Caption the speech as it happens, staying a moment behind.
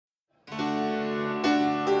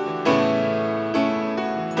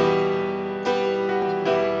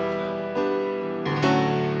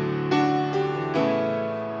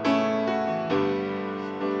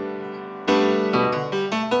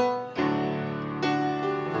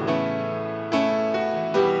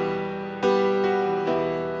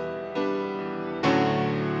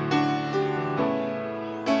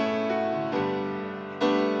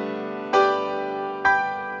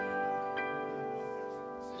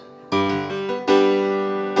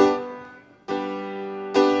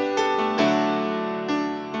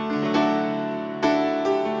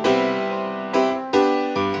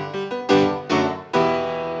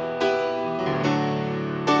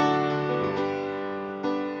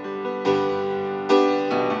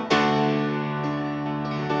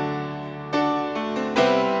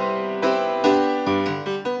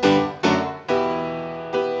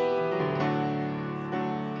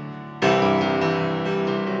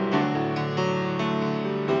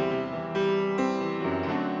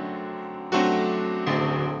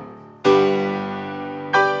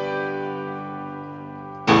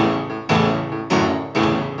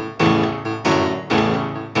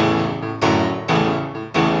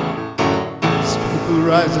will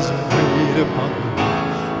rise as we wait upon the Lord.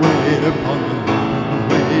 Wait upon the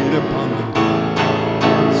Lord. Wait upon the Lord.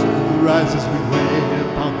 Smoke will rise as we wait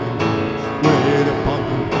upon the Lord. Wait upon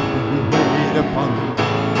the Lord. We will wait upon the Lord.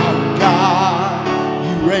 Our God,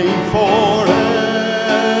 you reign forever.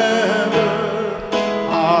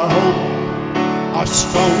 Our hope, our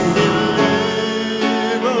strong deliverer.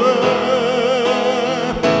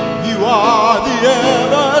 You are the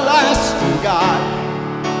everlasting God.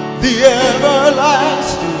 The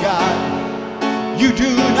everlasting God, you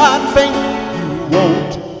do not faint, you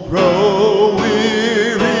won't grow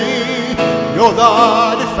weary. You're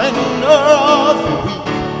the defender of the weak.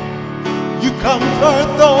 You comfort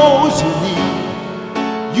those who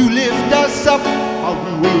need. You lift us up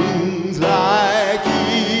on wings like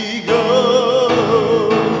eagles.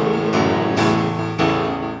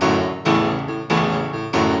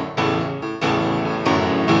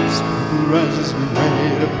 Smoke rises, we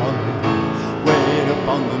wait upon the Lord. Wait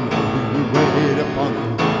upon the Lord, we will wait upon the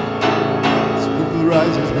Lord. Smoke will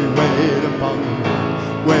rise as we wait upon the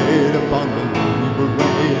Lord. Wait upon the Lord, we will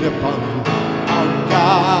wait upon the Lord. Our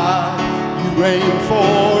God, you reign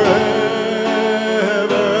forever.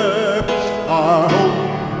 Our hope,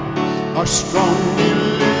 our strong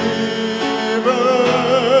deliverer.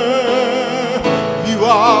 You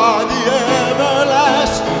are the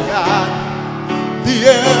everlasting God. The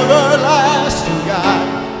everlasting God.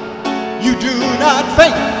 You do not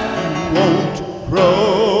faint, you won't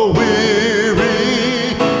grow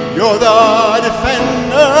weary. You're the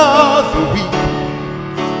defender of the weak.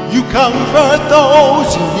 You comfort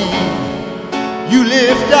those who need. You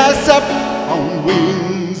lift us up on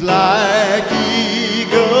wings like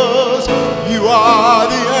eagles. You are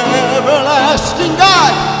the everlasting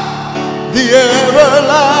God. The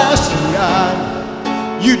everlasting God.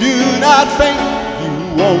 You do not faint, you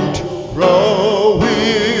won't grow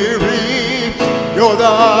weary. You're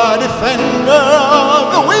the defender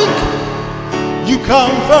of the weak. You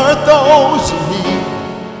comfort those who need.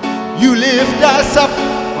 You lift us up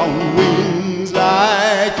on wings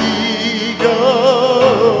like eagles.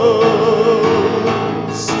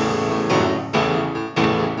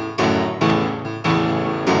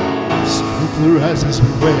 Smoke will rise as we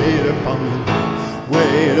wait upon the Lord.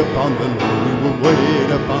 Wait upon the Lord, we will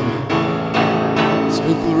wait upon the Lord.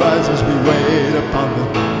 Smoke will rise as we wait upon the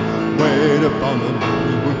Lord. Wait upon the Lord,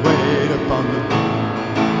 we will wait upon the Lord.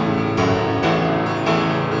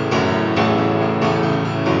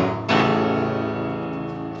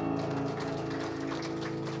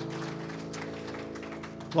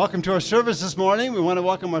 Welcome to our service this morning. We want to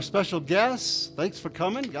welcome our special guests. Thanks for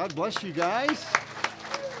coming. God bless you guys.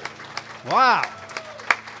 Wow.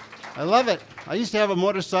 I love it. I used to have a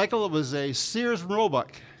motorcycle. It was a Sears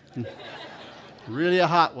Roebuck. Really a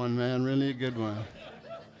hot one, man. Really a good one.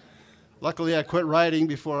 Luckily, I quit riding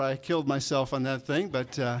before I killed myself on that thing,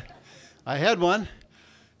 but I had one.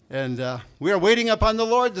 And we are waiting upon the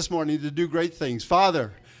Lord this morning to do great things.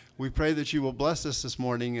 Father, we pray that you will bless us this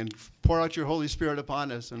morning and pour out your Holy Spirit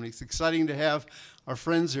upon us. And it's exciting to have our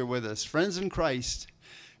friends here with us, friends in Christ.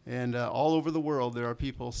 And all over the world, there are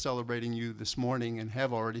people celebrating you this morning and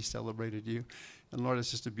have already celebrated you. And Lord,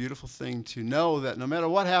 it's just a beautiful thing to know that no matter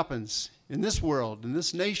what happens in this world, in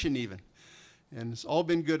this nation even, and it's all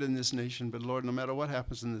been good in this nation, but Lord, no matter what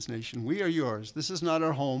happens in this nation, we are yours. This is not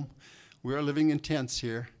our home. We are living in tents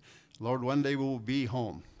here. Lord, one day we will be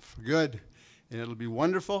home for good. And it'll be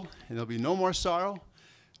wonderful, and there'll be no more sorrow,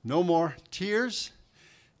 no more tears,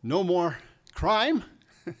 no more crime,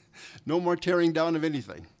 no more tearing down of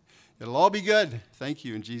anything. It'll all be good. Thank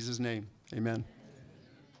you in Jesus' name. Amen.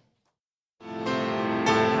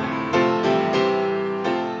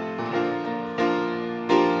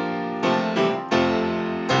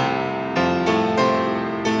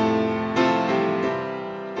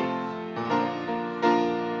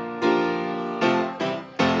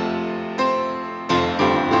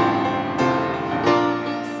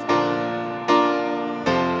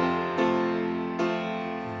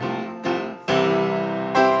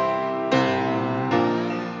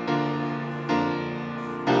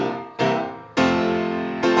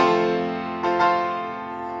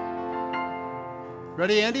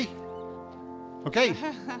 Ready, Andy? Okay,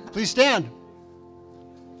 please stand.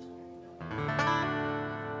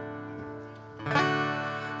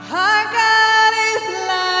 Our God is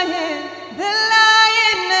lion, the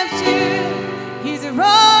Lion of Judah. He's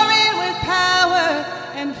roaring with power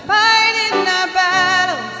and fighting our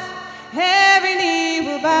battles. Every knee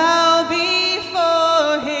will bow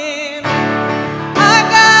before him. Our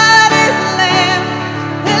God is the Lamb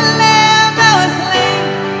that was slain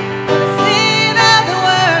for the sin of the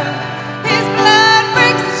world. His blood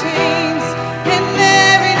breaks the chains.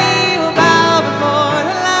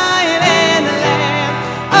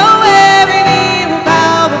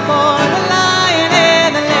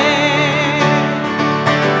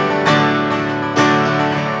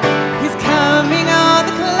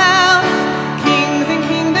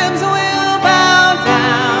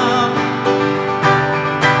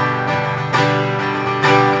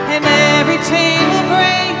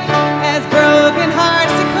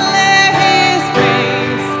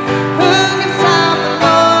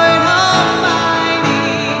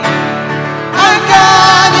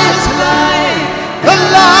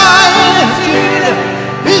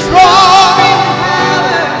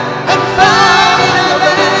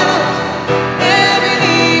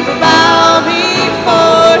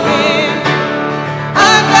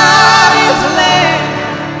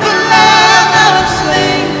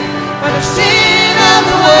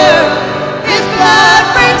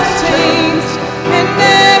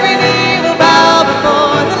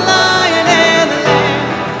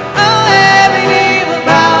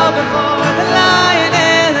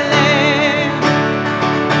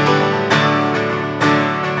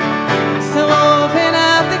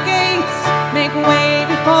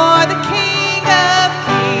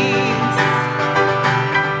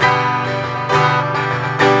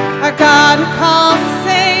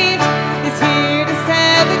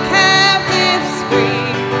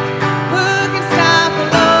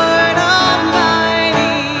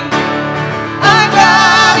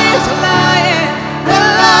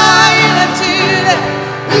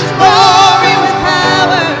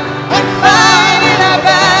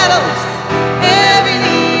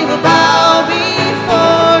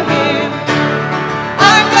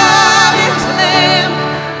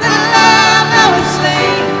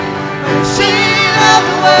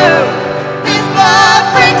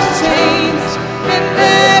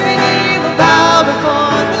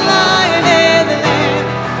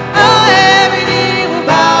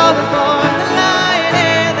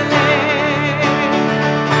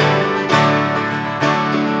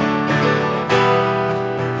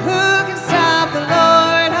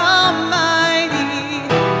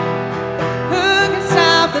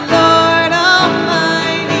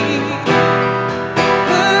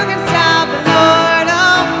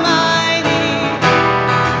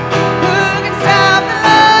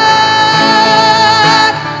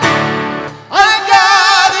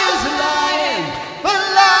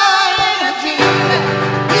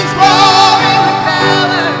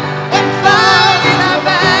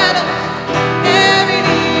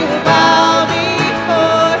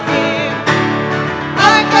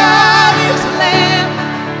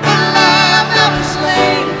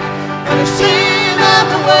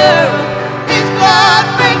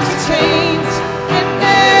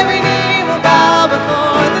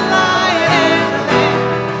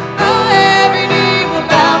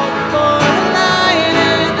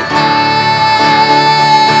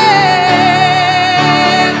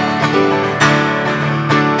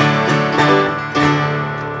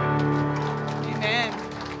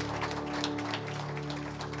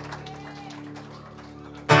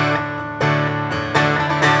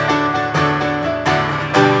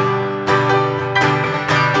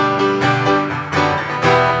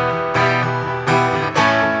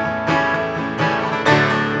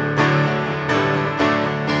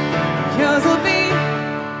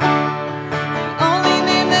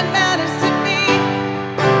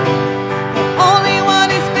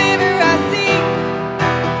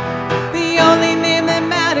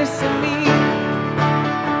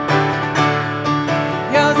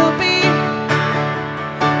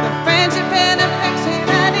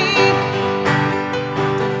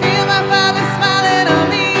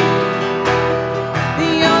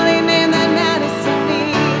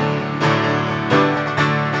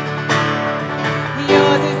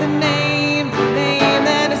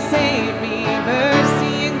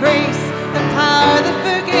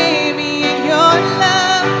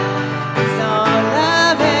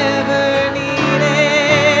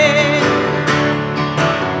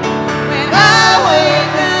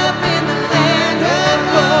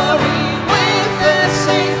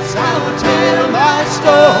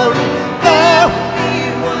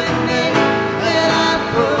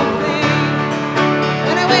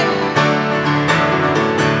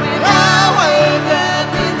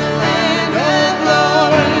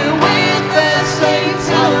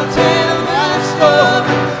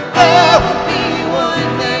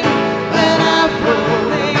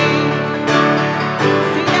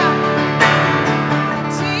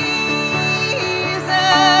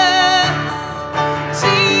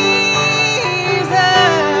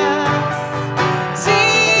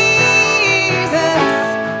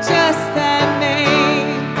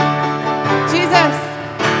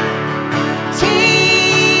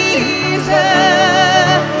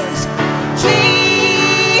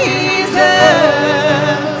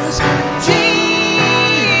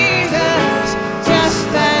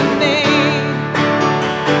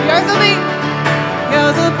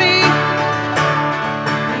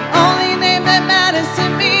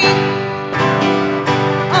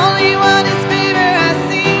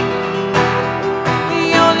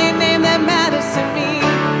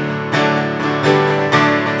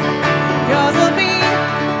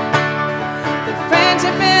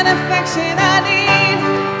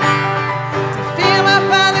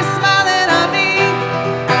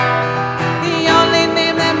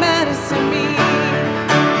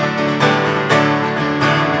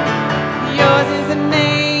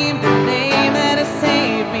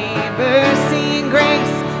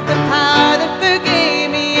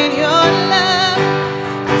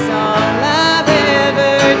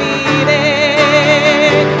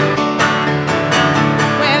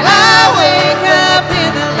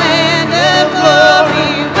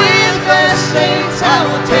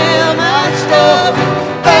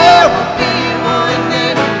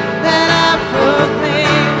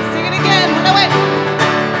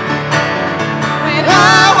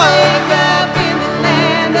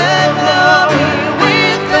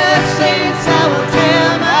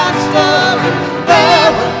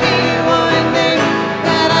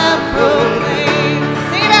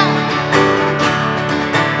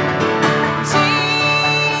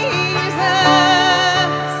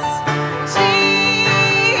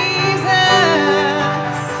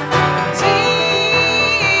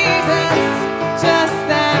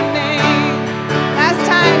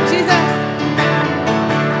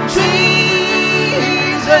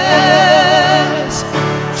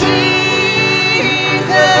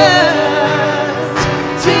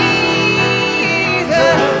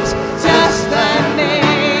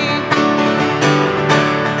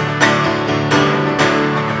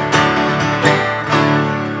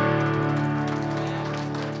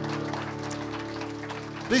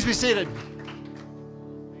 Please be seated.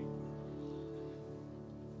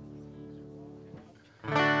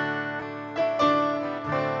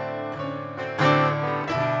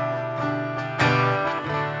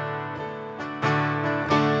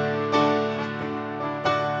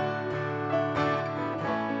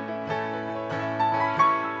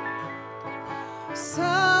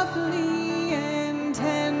 Softly and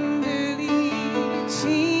tenderly,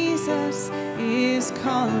 Jesus is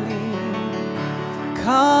calling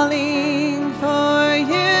for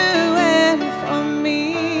you and for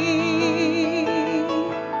me.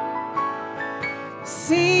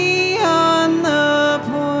 See on the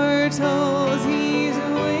portals, he's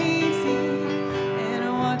waiting and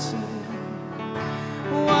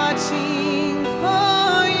watching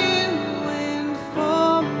for you and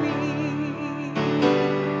for me.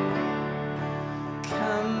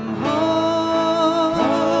 Come home,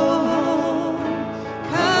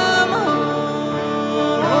 come home.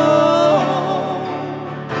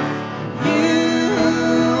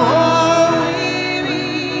 You are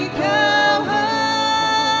weary, come home.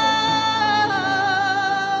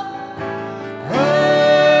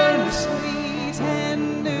 Earnestly,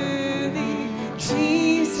 tenderly,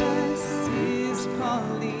 Jesus is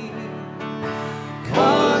calling,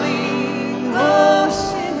 oh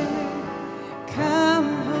sinner, come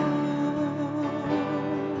home.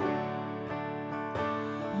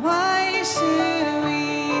 Why should we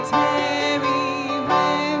tarry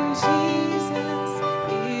when Jesus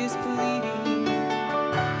is pleading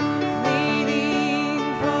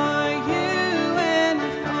for you and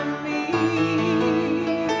for me?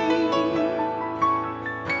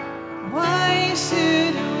 Why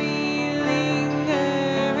should we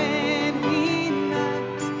linger and heed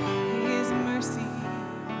not his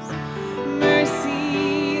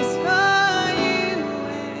mercies for you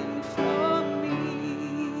and for me?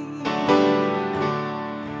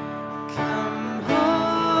 Come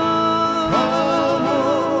home,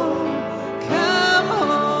 come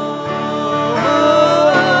home.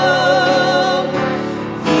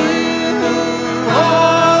 You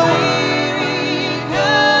are weary,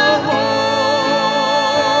 come home.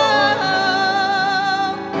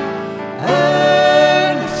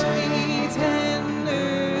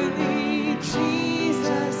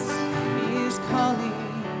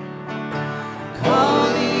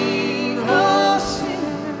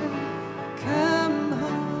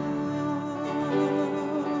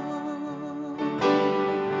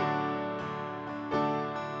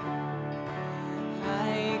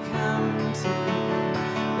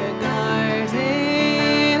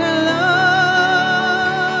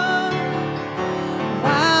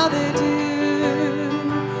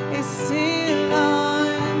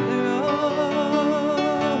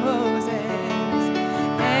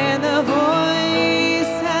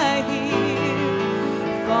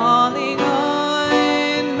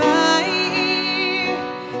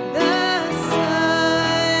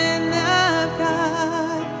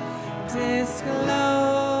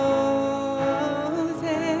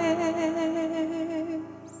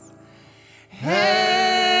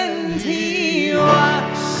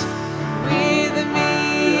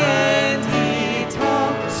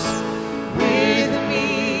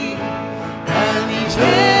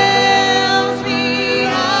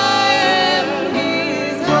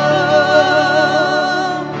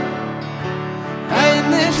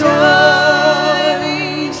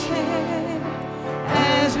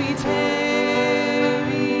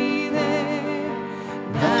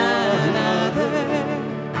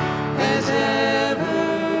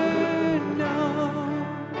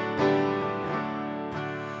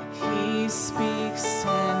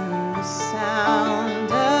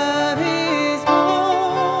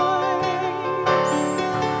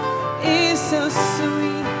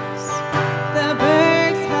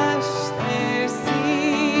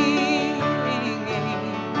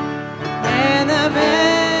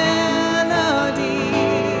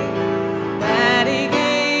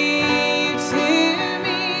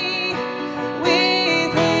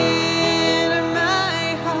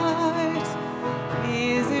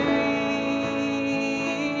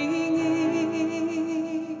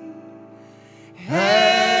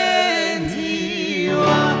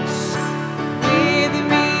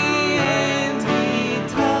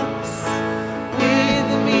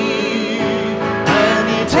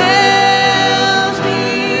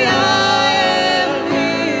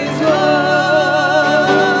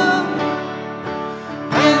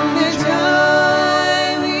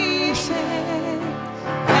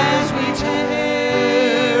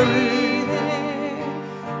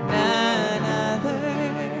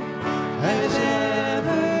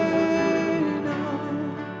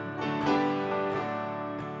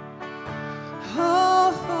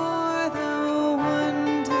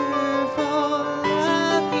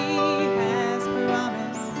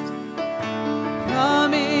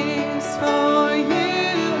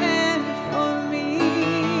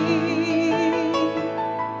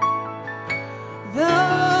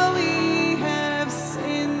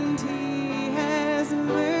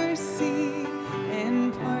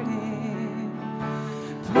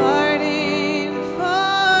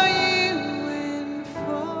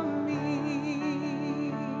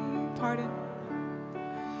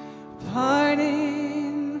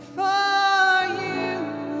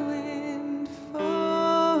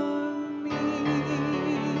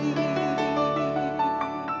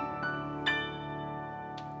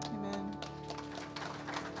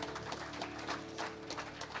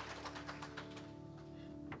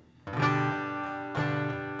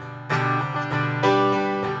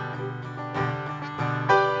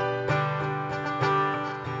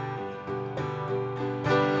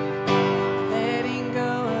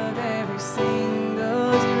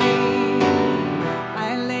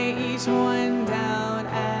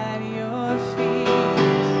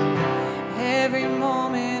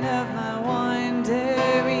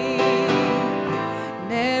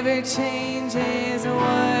 never changes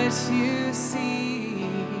what you see.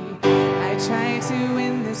 I try to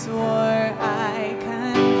win this war, I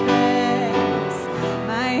confess.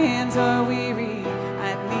 My hands are weary,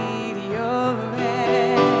 I need your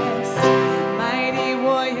rest. Mighty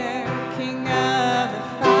warrior, king of the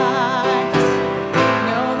fight.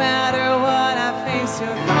 No matter what I face,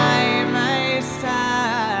 you're by my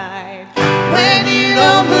side. When you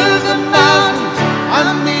don't move the mountains,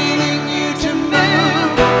 I'm needing you to move.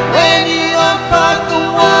 When you don't part the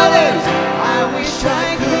waters, I wish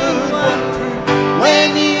I could walk through.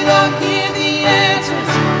 When you don't give the answers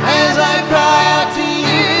as I cry out to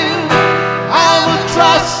you, I will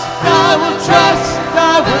trust, I will trust,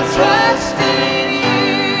 I will trust in you.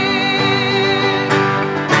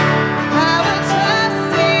 I will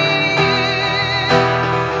trust in you.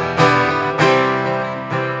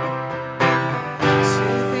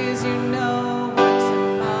 Truth is, you know what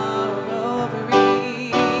tomorrow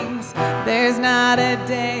brings. There's not a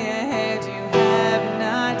day ahead you have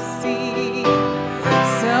not seen.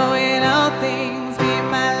 So in all things, be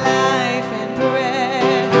my life and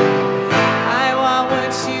breath. I want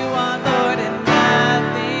what you want, Lord, and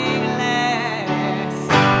nothing less.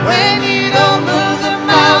 When you don't move the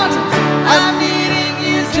mountains, I'm needing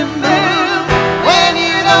you to move. When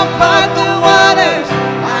you don't part the waters,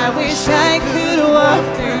 I wish I could walk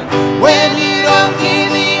through. When you don't give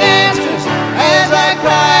the answers as I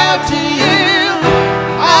cry out to you,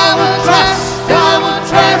 I will trust, I will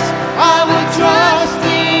trust, I will trust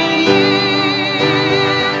in you.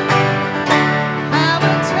 I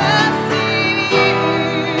will trust in you.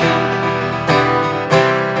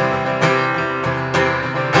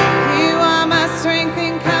 You are my strength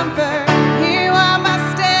and comfort. You are my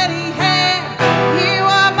steady hand. You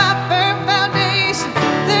are my firm foundation,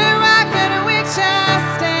 the rock on which I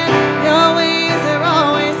stand. Your ways are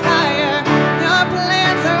always higher. Your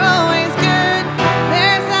plans are always good.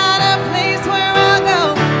 There's not a place where I'll go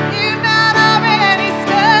you've not already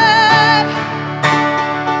stood.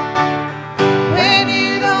 When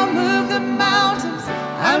you don't move the mountains,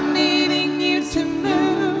 I'm needing you to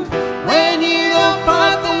move. When you don't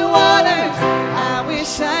part the waters, I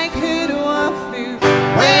wish I could walk through.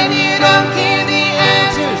 When you don't give the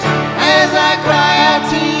answers as I cry out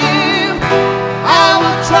to you, I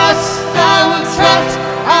will trust, I will trust,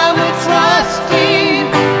 I will trust in.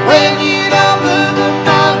 When you don't move the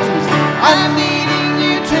mountains, I'm needing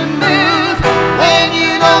you to move. When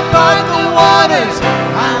you don't part the waters,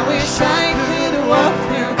 I wish I could walk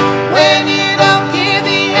through. When you don't give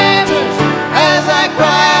the answers as I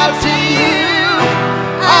cry out to you,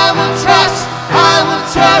 I will trust, I will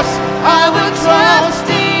trust, I will trust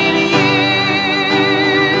in you.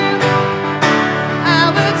 I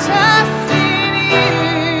will trust in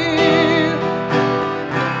you.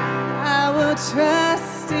 I will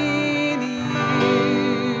trust in you.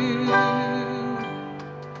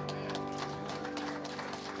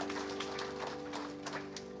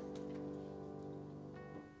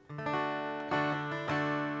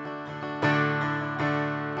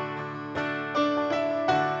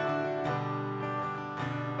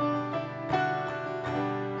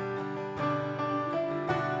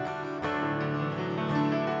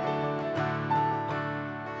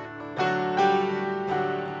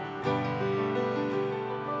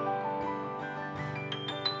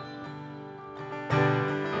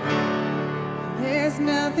 There's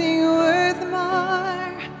nothing worth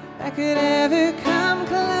more that could ever come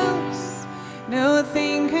close.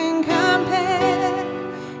 Nothing can compare.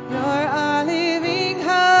 You're our living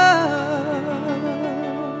hope.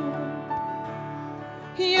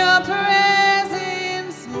 Your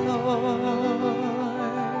presence, Lord.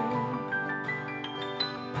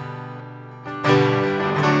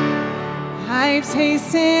 I've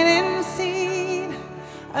tasted and seen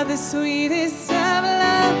of the sweetest of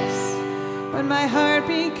loves. When my heart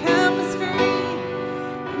becomes free,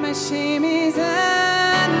 my shame is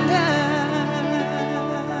undone.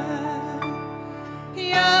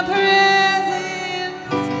 Your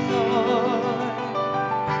presence, Lord.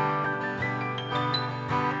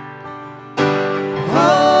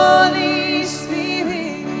 Holy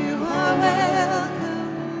Spirit, you are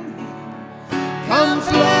welcome here. Come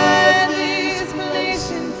flood this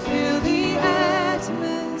place and fill the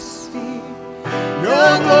atmosphere.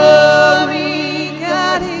 Your glory,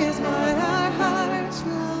 God, is what our hearts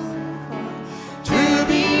long for. To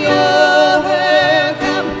be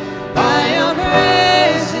overcome by your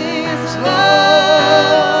presence, Lord.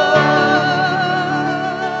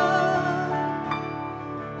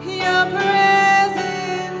 Your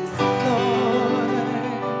presence, Lord.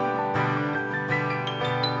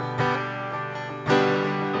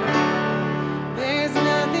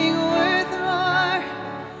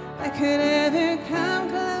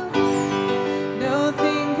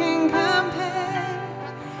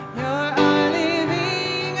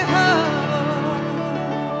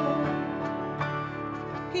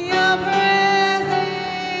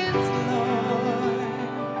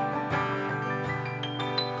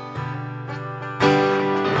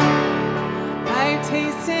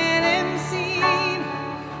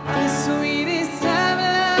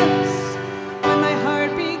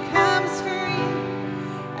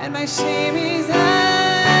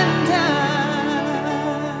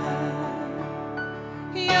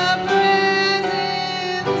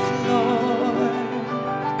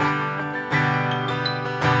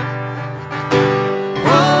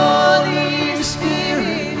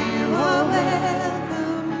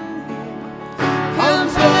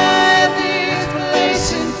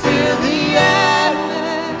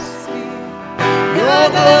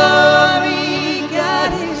 glory,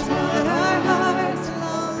 God, is what our hearts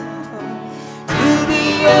long for. To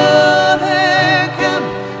be overcome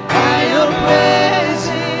by your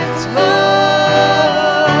presence, Lord.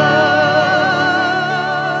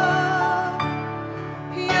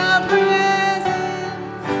 Your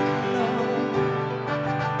presence, Lord.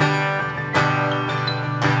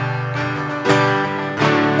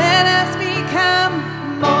 Let us become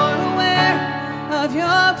more aware of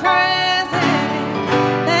your presence.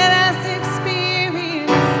 Let us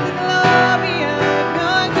experience the glory of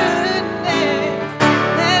your goodness.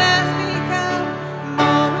 Let us become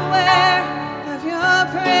more aware of your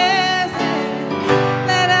presence.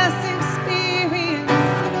 Let us experience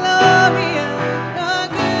the glory of your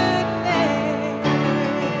goodness.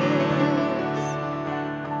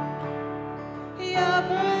 Your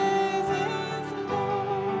presence,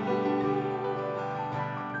 Lord.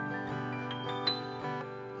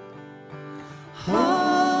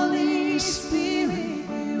 Holy Spirit,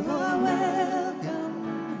 you are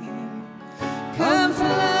welcome here. Come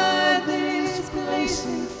flood this place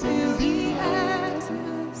and fill the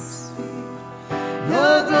atmosphere.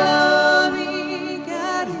 Your glory,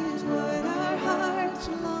 God, is what our hearts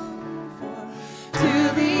long for.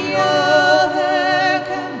 To be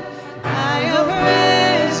overcome by your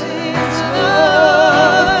presence,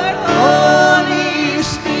 Lord. Holy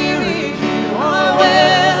Spirit, you are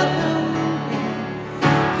welcome here.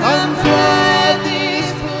 Come flood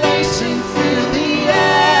this place and fill the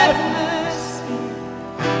atmosphere.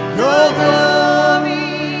 Your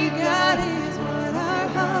glory, God, is what our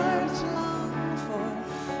hearts long for.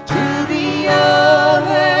 To be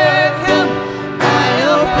overcome by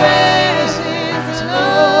your presence, Lord.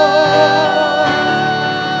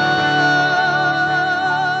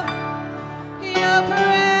 Your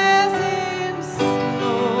presence,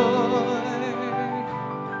 Lord.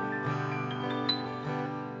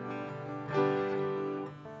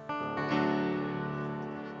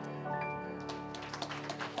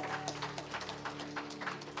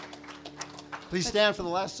 Please stand for the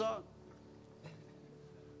last song.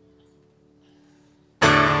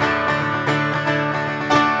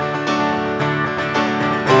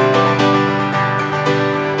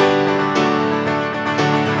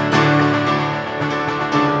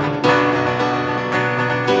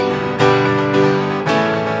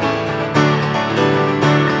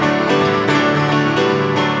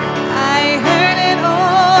 I heard an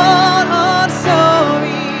old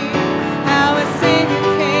story, how a Savior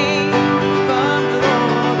came from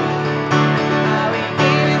glory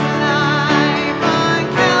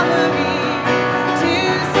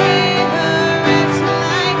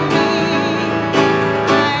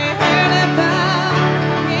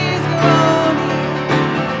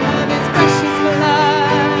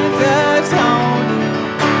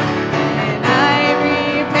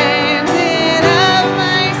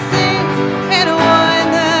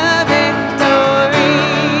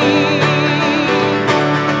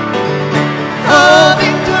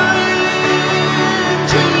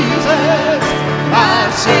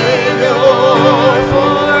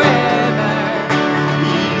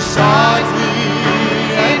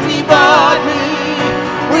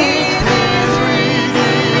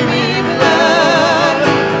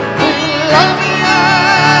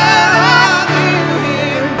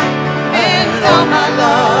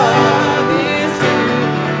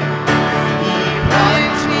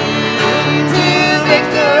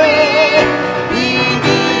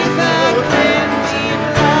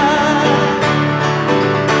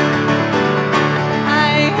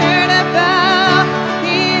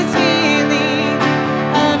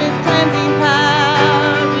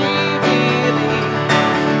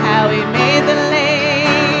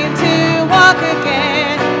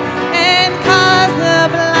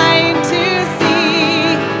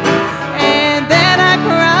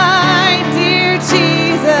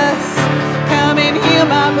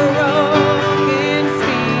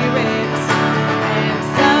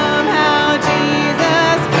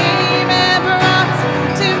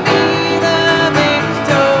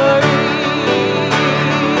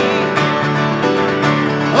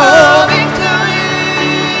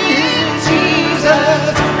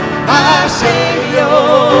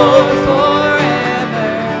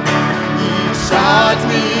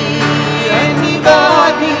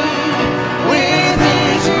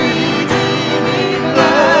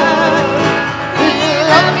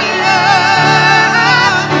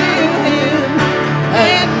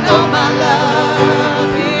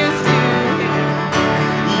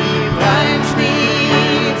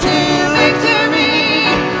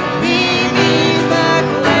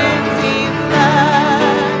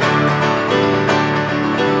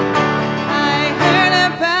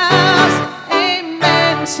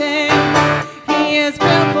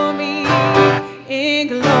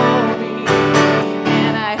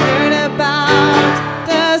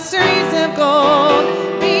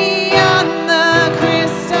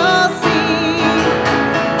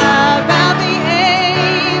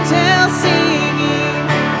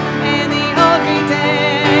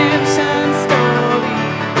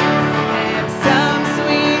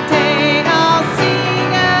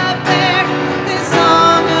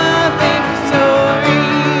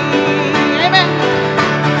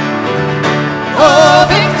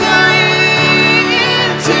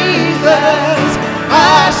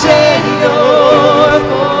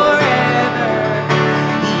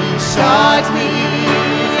sought me,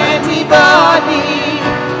 and he bought me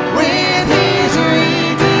with his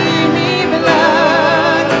redeeming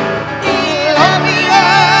blood. He loved me,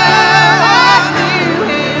 I knew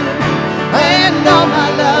him, and all my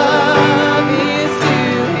love is to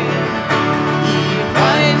him. He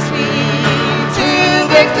plunged me to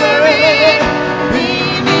victory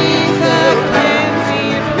beneath the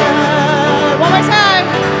cleansing blood. One more time.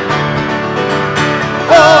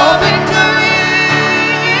 Oh, victory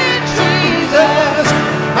in Jesus,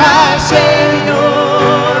 my Savior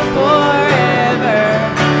forever.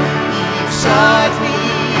 He sought me,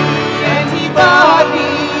 and he bought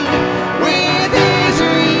me with his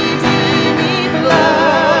redeeming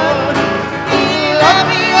blood. He loved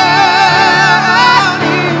me, I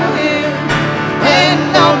knew him,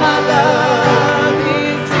 and all my love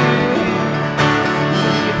is to him.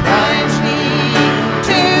 He plunged me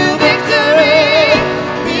to victory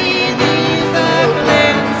beneath the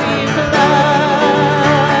cleansing blood.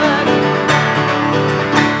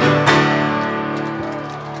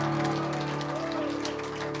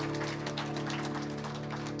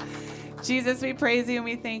 Jesus, we praise you and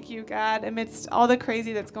we thank you, God. Amidst all the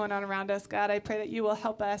crazy that's going on around us, God, I pray that you will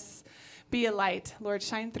help us be a light. Lord,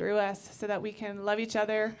 shine through us so that we can love each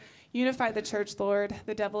other, unify the church, Lord.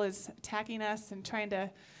 The devil is attacking us and trying to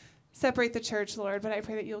separate the church, Lord, but I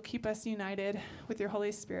pray that you'll keep us united with your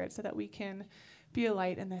Holy Spirit so that we can be a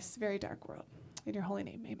light in this very dark world. In your holy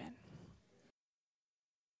name, amen.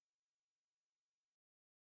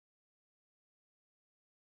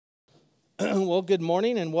 Well, good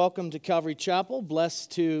morning and welcome to Calvary Chapel. Blessed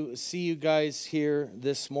to see you guys here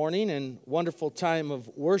this morning and wonderful time of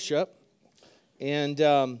worship. And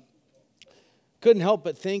couldn't help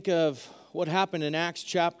but think of what happened in Acts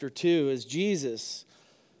chapter 2 as Jesus.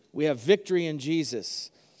 We have victory in Jesus.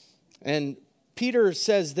 And Peter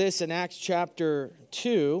says this in Acts chapter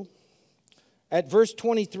 2. At verse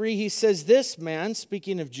 23, he says, "This man,"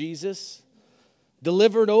 speaking of Jesus,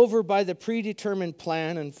 "delivered over by the predetermined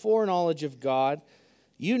plan and foreknowledge of God,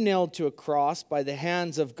 you nailed to a cross by the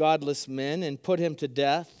hands of godless men and put him to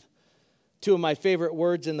death." Two of my favorite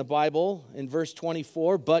words in the Bible in verse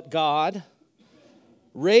 24, "But God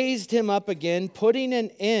raised him up again, putting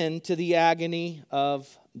an end to the agony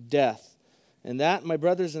of death." And that, my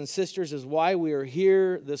brothers and sisters, is why we are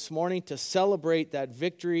here this morning, to celebrate that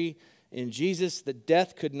victory in Jesus, that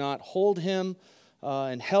death could not hold him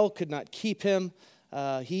and hell could not keep him.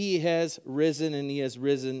 He has risen, and he has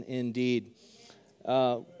risen indeed.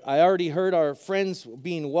 I already heard our friends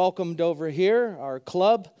being welcomed over here. Our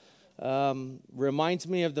club reminds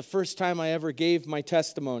me of the first time I ever gave my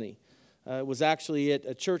testimony. It was actually at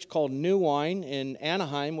a church called New Wine in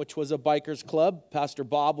Anaheim, which was a biker's club. Pastor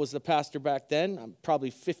Bob was the pastor back then,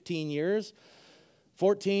 probably 13 years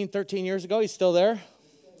ago. He's still there.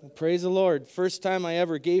 Praise the Lord. First time I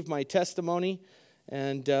ever gave my testimony.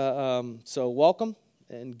 And so welcome,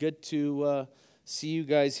 and good to see you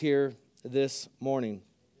guys here this morning.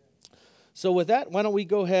 So with that, why don't we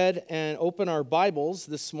go ahead and open our Bibles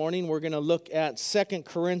this morning. We're going to look at 2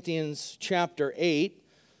 Corinthians chapter 8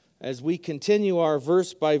 as we continue our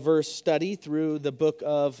verse-by-verse study through the book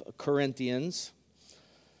of Corinthians.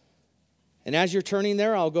 And as you're turning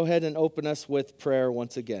there, I'll go ahead and open us with prayer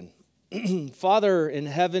once again. Father in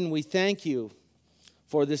heaven, we thank you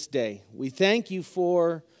for this day. We thank you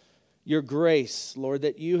for your grace, Lord,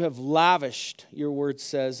 that you have lavished, your word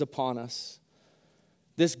says, upon us.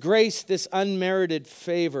 This grace, this unmerited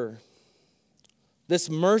favor, this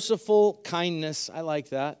merciful kindness, I like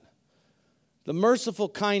that. The merciful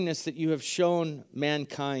kindness that you have shown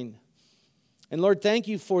mankind. And Lord, thank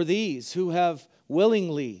you for these who have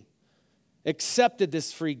willingly accepted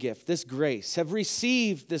this free gift, this grace, have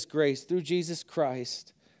received this grace through Jesus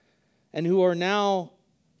Christ, and who are now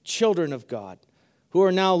children of God, who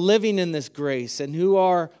are now living in this grace and who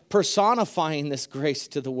are personifying this grace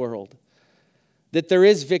to the world. That there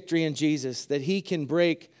is victory in Jesus, that he can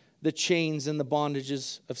break the chains and the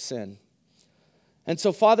bondages of sin. And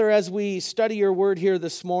so, Father, as we study your word here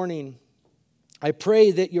this morning, I pray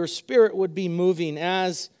that your Spirit would be moving,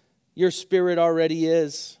 as your Spirit already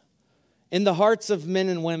is, in the hearts of men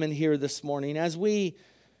and women here this morning, as we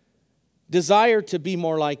desire to be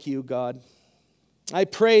more like you, God. I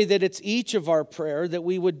pray that it's each of our prayer that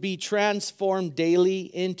we would be transformed daily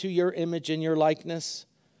into your image and your likeness.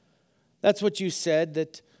 That's what you said,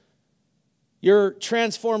 that you're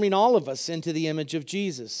transforming all of us into the image of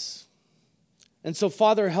Jesus. And so,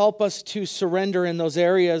 Father, help us to surrender in those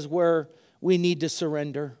areas where we need to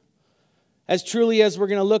surrender. As truly as we're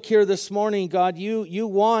going to look here this morning, God, you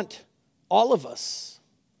want all of us.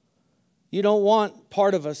 You don't want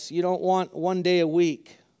part of us. You don't want one day a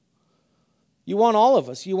week. You want all of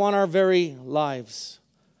us. You want our very lives.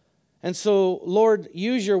 And so, Lord,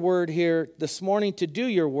 use your word here this morning to do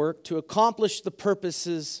your work, to accomplish the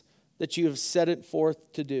purposes that you have set it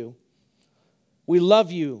forth to do. We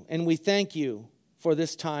love you and we thank you for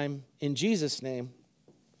this time. In Jesus' name,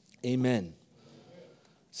 amen.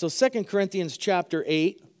 So 2 Corinthians chapter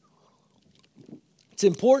 8. It's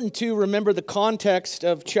important to remember the context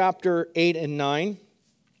of chapter 8 and 9.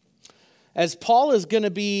 As Paul is going to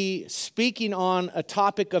be speaking on a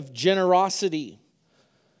topic of generosity,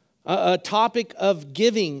 a topic of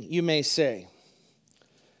giving, you may say.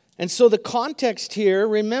 And so the context here,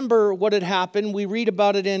 remember what had happened. We read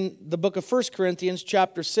about it in the book of 1 Corinthians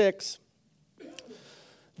chapter 6.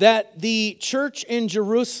 That the church in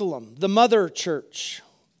Jerusalem, the mother church,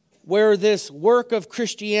 where this work of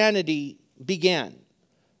Christianity began.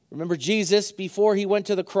 Remember Jesus, before he went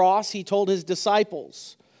to the cross, he told his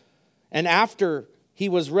disciples, and after he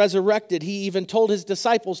was resurrected, he even told his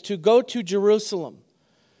disciples to go to Jerusalem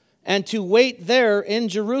and to wait there in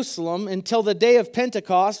Jerusalem until the day of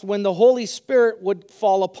Pentecost when the Holy Spirit would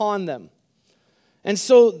fall upon them. And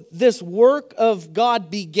so this work of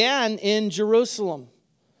God began in Jerusalem.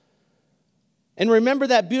 And remember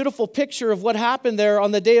that beautiful picture of what happened there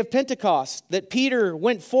on the day of Pentecost, that Peter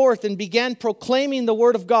went forth and began proclaiming the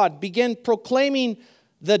word of God, began proclaiming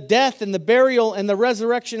the death and the burial and the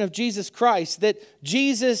resurrection of Jesus Christ, that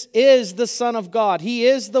Jesus is the Son of God. He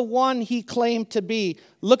is the one he claimed to be.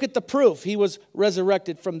 Look at the proof. He was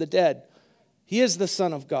resurrected from the dead. He is the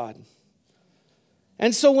Son of God.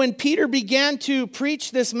 And so when Peter began to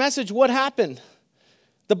preach this message, what happened?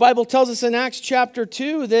 The Bible tells us in Acts chapter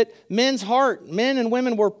 2 that men and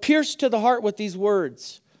women were pierced to the heart with these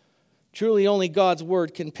words. Truly only God's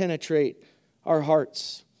word can penetrate our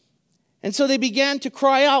hearts. And so they began to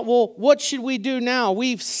cry out, well, what should we do now?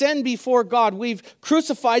 We've sinned before God. We've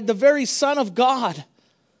crucified the very Son of God.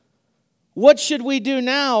 What should we do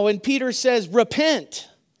now? And Peter says, repent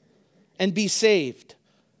and be saved.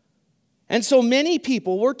 And so many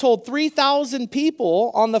people, we're told 3,000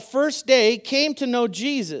 people on the first day came to know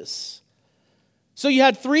Jesus. So you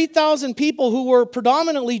had 3,000 people who were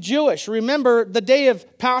predominantly Jewish. Remember the day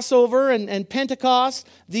of Passover and Pentecost,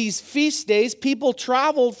 these feast days, people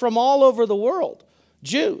traveled from all over the world,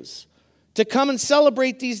 Jews, to come and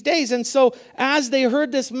celebrate these days. And so as they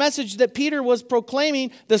heard this message that Peter was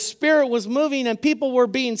proclaiming, the Spirit was moving and people were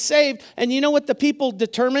being saved. And you know what the people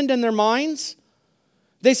determined in their minds?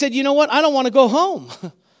 They said, you know what? I don't want to go home.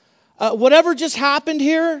 Whatever just happened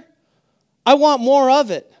here, I want more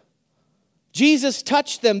of it. Jesus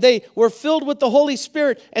touched them. They were filled with the Holy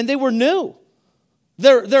Spirit and they were new.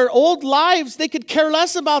 Their old lives, they could care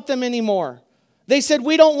less about them anymore. They said,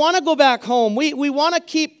 we don't want to go back home. We want to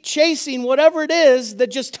keep chasing whatever it is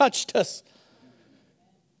that just touched us.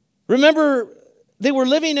 Remember, they were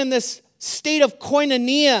living in this state of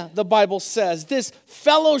koinonia, the Bible says, this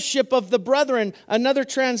fellowship of the brethren. Another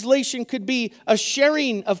translation could be a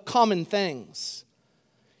sharing of common things.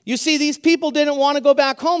 You see, these people didn't want to go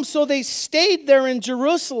back home, so they stayed there in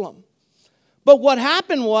Jerusalem. But what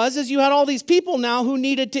happened is you had all these people now who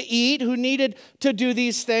needed to eat, who needed to do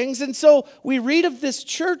these things. And so we read of this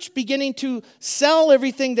church beginning to sell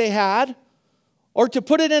everything they had, or to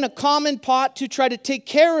put it in a common pot to try to take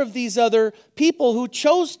care of these other people who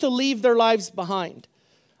chose to leave their lives behind.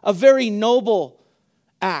 A very noble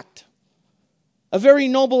act. A very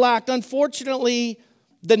noble act. Unfortunately,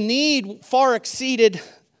 the need far exceeded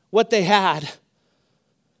what they had.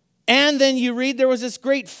 And then you read there was this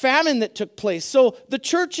great famine that took place. So the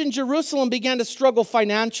church in Jerusalem began to struggle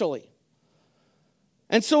financially.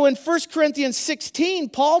 And so in 1 Corinthians 16,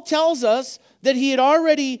 Paul tells us that he had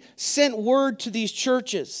already sent word to these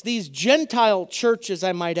churches, these Gentile churches,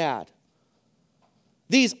 I might add.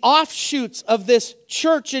 These offshoots of this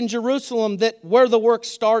church in Jerusalem where the work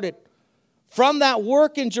started. From that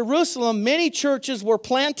work in Jerusalem, many churches were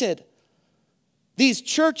planted. These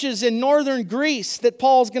churches in northern Greece that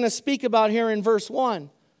Paul's going to speak about here in verse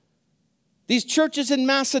 1. These churches in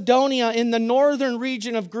Macedonia in the northern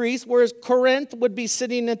region of Greece, whereas Corinth would be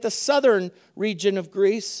sitting at the southern region of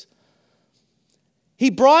Greece. He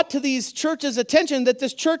brought to these churches' attention that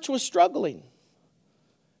this church was struggling.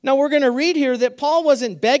 Now we're going to read here that Paul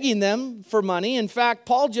wasn't begging them for money. In fact,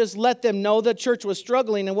 Paul just let them know the church was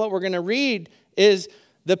struggling. And what we're going to read is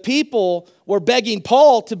the people were begging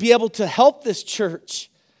Paul to be able to help this church.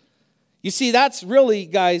 You see, that's really,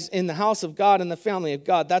 guys, in the house of God and the family of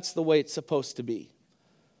God, that's the way it's supposed to be.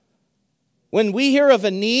 When we hear of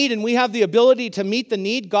a need and we have the ability to meet the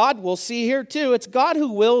need, God will see here too. It's God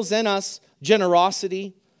who wills in us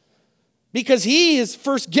generosity because He has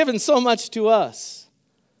first given so much to us.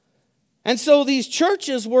 And so these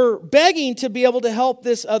churches were begging to be able to help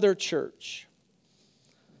this other church.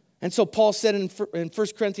 And so Paul said in 1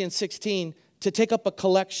 Corinthians 16 to take up a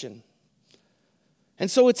collection. And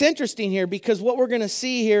so it's interesting here because what we're going to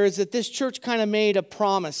see here is that this church kind of made a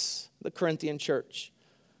promise, the Corinthian church,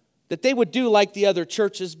 that they would do like the other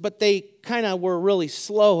churches, but they kind of were really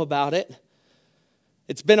slow about it.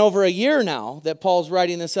 It's been over a year now that Paul's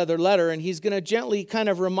writing this other letter, and he's going to gently kind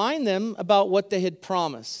of remind them about what they had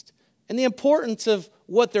promised and the importance of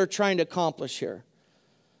what they're trying to accomplish here.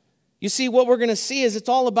 You see, what we're going to see is it's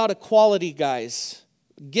all about equality, guys.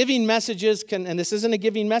 Giving messages can, and this isn't a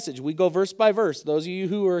giving message. We go verse by verse. Those of you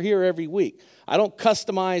who are here every week. I don't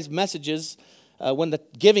customize messages when the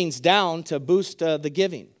giving's down to boost the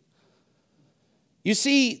giving. You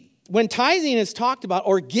see, when tithing is talked about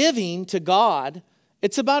or giving to God,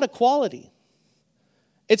 it's about equality.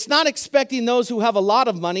 It's not expecting those who have a lot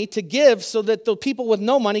of money to give so that the people with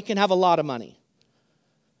no money can have a lot of money.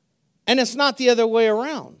 And it's not the other way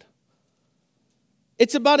around.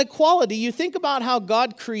 It's about equality. You think about how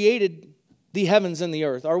God created the heavens and the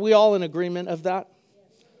earth. Are we all in agreement of that?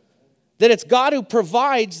 That it's God who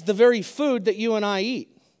provides the very food that you and I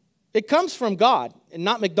eat. It comes from God and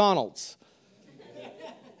not McDonald's.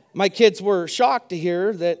 My kids were shocked to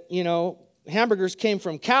hear that, hamburgers came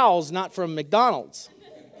from cows, not from McDonald's.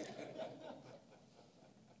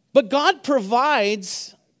 But God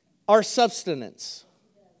provides our sustenance.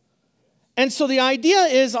 And so the idea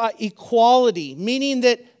is equality, meaning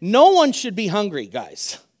that no one should be hungry,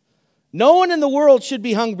 guys. No one in the world should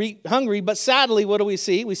be hungry, but sadly, what do we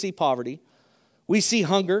see? We see poverty. We see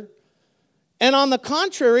hunger. And on the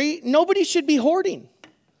contrary, nobody should be hoarding.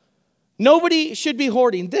 Nobody should be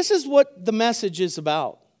hoarding. This is what the message is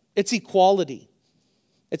about. It's equality.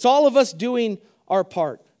 It's all of us doing our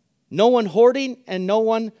part. No one hoarding and no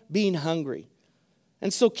one being hungry.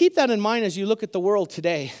 And so keep that in mind as you look at the world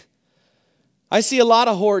today. I see a lot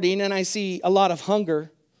of hoarding and I see a lot of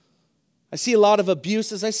hunger. I see a lot of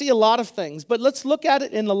abuses. I see a lot of things. But let's look at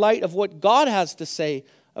it in the light of what God has to say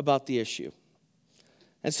about the issue.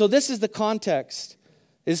 And so this is the context.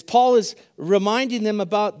 Paul is reminding them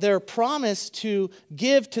about their promise to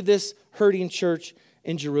give to this hurting church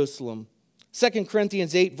in Jerusalem. 2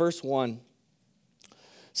 Corinthians 8, verse 1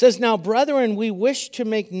 says, "Now, brethren, we wish to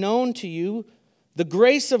make known to you the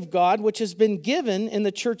grace of God which has been given in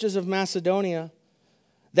the churches of Macedonia,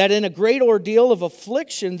 that in a great ordeal of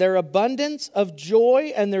affliction their abundance of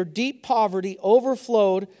joy and their deep poverty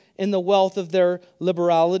overflowed in the wealth of their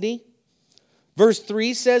liberality." Verse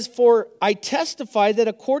 3 says, "For I testify that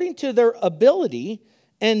according to their ability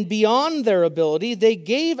and beyond their ability, they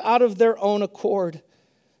gave out of their own accord,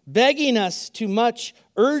 begging us too much,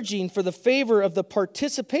 urging for the favor of the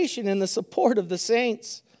participation in the support of the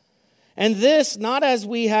saints. And this, not as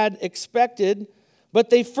we had expected, but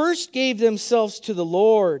they first gave themselves to the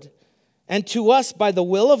Lord, and to us by the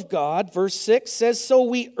will of God." Verse 6 says, "So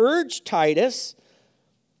we urge Titus,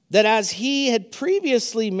 that as he had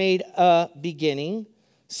previously made a beginning,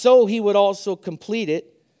 so he would also complete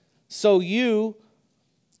it. So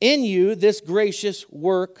in you, this gracious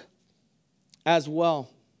work as well."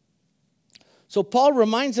 So Paul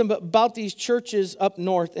reminds them about these churches up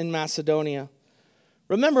north in Macedonia.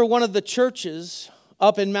 Remember, one of the churches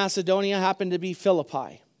up in Macedonia happened to be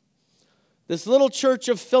Philippi. This little church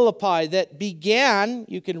of Philippi that began,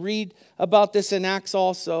 you can read about this in Acts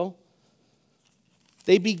also.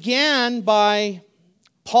 They began by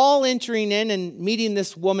Paul entering in and meeting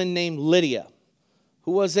this woman named Lydia,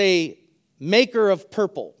 who was a maker of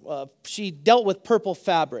purple. She dealt with purple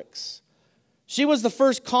fabrics. She was the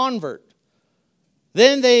first convert.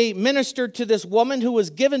 Then they ministered to this woman who was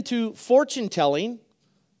given to fortune telling,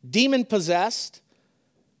 demon possessed.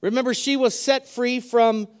 Remember, she was set free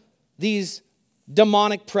from these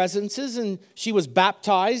demonic presences and she was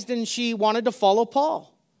baptized and she wanted to follow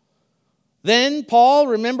Paul. Then Paul,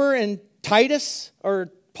 remember, and Titus,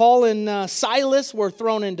 or Paul and Silas were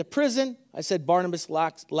thrown into prison. I said Barnabas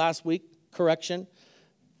last week, correction.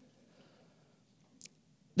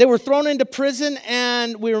 They were thrown into prison,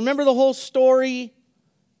 and we remember the whole story.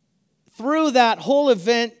 Through that whole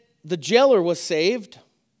event, the jailer was saved.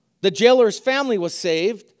 The jailer's family was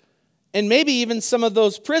saved. And maybe even some of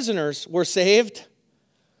those prisoners were saved.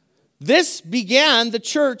 This began the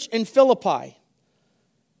church in Philippi.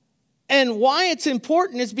 And why it's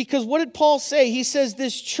important is because what did Paul say? He says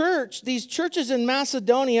this church, these churches in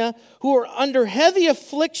Macedonia who are under heavy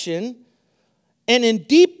affliction and in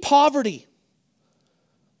deep poverty.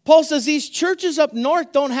 Paul says these churches up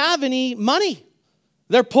north don't have any money.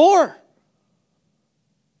 They're poor.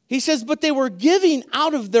 He says, but they were giving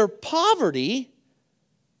out of their poverty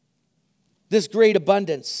this great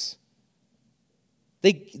abundance.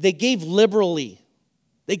 They gave liberally.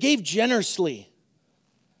 They gave generously.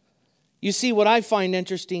 You see, what I find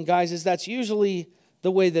interesting, guys, is that's usually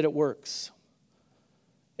the way that it works.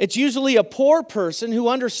 It's usually a poor person who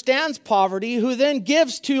understands poverty who then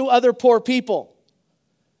gives to other poor people.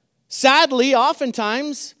 Sadly,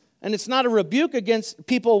 oftentimes, and it's not a rebuke against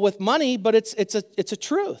people with money, but it's a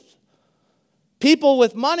truth. People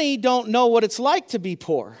with money don't know what it's like to be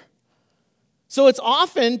poor. So it's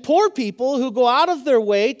often poor people who go out of their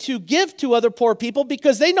way to give to other poor people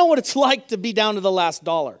because they know what it's like to be down to the last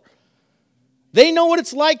dollar. They know what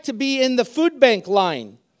it's like to be in the food bank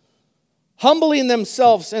line, humbling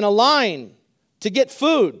themselves in a line to get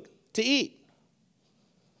food to eat.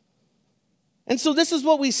 And so this is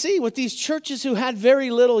what we see with these churches who had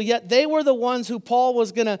very little, yet they were the ones who Paul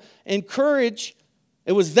was going to encourage.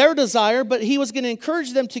 It was their desire, but he was going to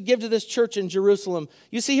encourage them to give to this church in Jerusalem.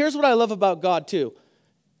 You see, here's what I love about God too.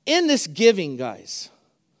 In this giving, guys,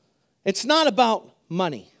 it's not about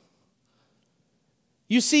money.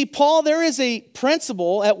 You see, Paul, there is a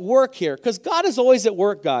principle at work here, because God is always at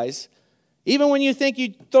work, guys. Even when you think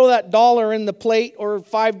you throw that $1 in the plate or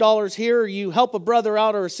 $5 here, or you help a brother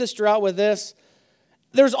out or a sister out with this,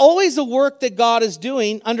 there's always a work that God is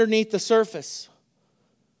doing underneath the surface.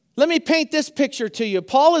 Let me paint this picture to you.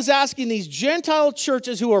 Paul is asking these Gentile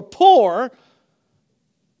churches who are poor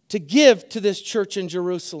to give to this church in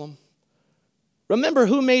Jerusalem. Remember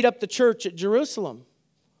who made up the church at Jerusalem?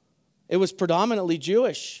 It was predominantly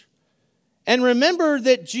Jewish. And remember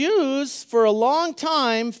that Jews, for a long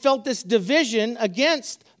time, felt this division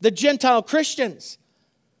against the Gentile Christians.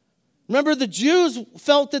 Remember, the Jews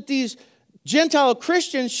felt that these Gentile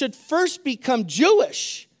Christians should first become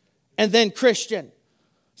Jewish and then Christian.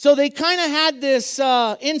 So they kind of had this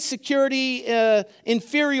insecurity,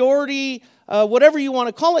 inferiority, whatever you want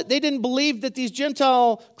to call it. They didn't believe that these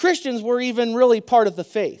Gentile Christians were even really part of the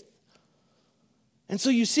faith. And so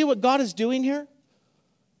you see what God is doing here?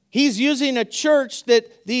 He's using a church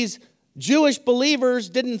that these Jewish believers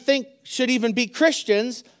didn't think should even be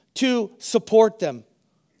Christians to support them.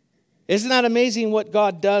 Isn't that amazing what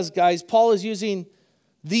God does, guys? Paul is using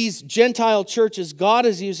these Gentile churches. God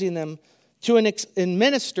is using them to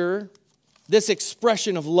administer this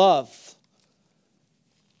expression of love.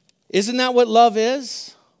 Isn't that what love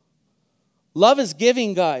is? Love is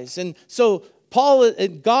giving, guys. And so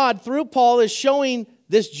God, through Paul, is showing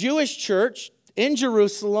this Jewish church in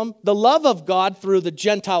Jerusalem the love of God through the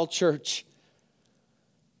Gentile church.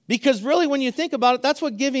 Because really, when you think about it, that's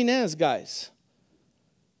what giving is, guys.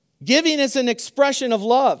 Giving is an expression of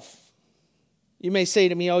love. You may say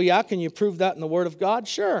to me, oh yeah, can you prove that in the Word of God?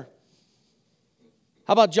 Sure.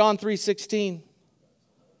 How about John 3:16?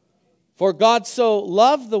 For God so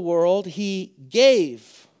loved the world, He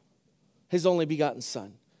gave His only begotten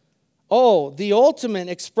Son. Oh, the ultimate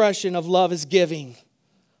expression of love is giving.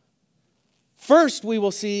 First, we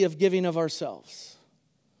will see of giving of ourselves.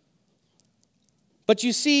 But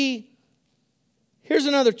you see, here's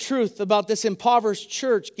another truth about this impoverished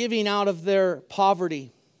church giving out of their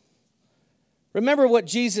poverty. Remember what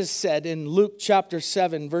Jesus said in Luke chapter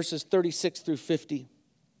 7, verses 36 through 50.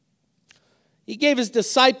 He gave His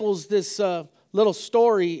disciples this little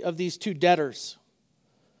story of these two debtors.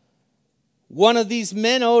 One of these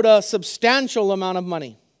men owed a substantial amount of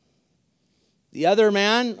money. The other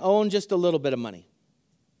man owned just a little bit of money.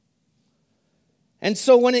 And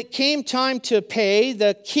so when it came time to pay,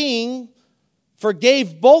 the king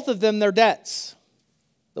forgave both of them their debts.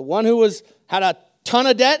 The one who had a ton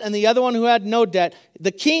of debt and the other one who had no debt.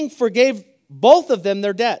 The king forgave both of them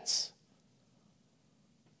their debts.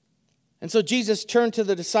 And so Jesus turned to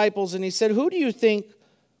the disciples and He said, who do you think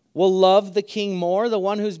will love the king more? The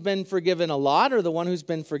one who's been forgiven a lot or the one who's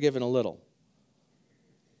been forgiven a little?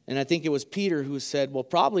 And I think it was Peter who said, well,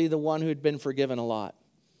 probably the one who had been forgiven a lot.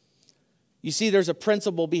 You see, there's a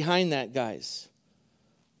principle behind that, guys.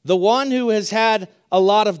 The one who has had a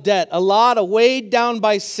lot of debt, a lot of weighed down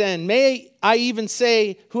by sin, may I even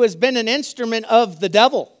say, who has been an instrument of the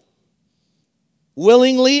devil,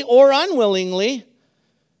 willingly or unwillingly.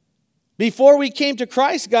 Before we came to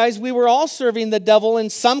Christ, guys, we were all serving the devil in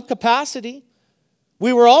some capacity.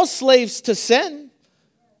 We were all slaves to sin.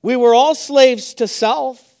 We were all slaves to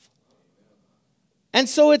self. And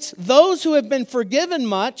so it's those who have been forgiven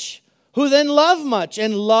much who then love much.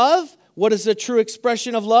 And love, what is the true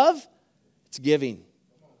expression of love? It's giving.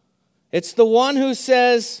 It's the one who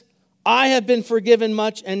says, I have been forgiven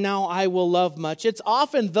much and now I will love much. It's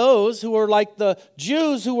often those who are like the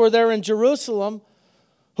Jews who were there in Jerusalem,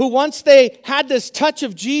 who once they had this touch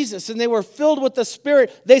of Jesus and they were filled with the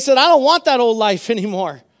Spirit, they said, I don't want that old life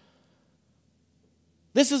anymore.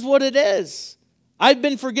 This is what it is. I've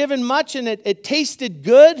been forgiven much, and it tasted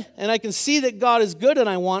good, and I can see that God is good, and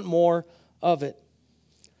I want more of it.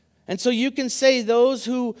 And so you can say those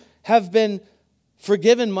who have been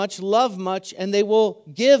forgiven much, love much, and they will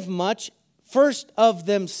give much first of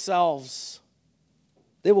themselves.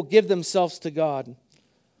 They will give themselves to God.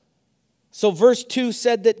 So verse 2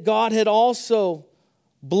 said that God had also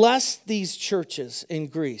blessed these churches in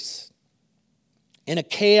Greece. In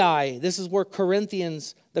Achaia, this is where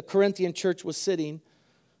the Corinthian church was sitting.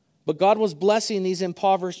 But God was blessing these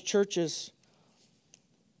impoverished churches.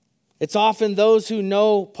 It's often those who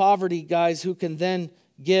know poverty, guys, who can then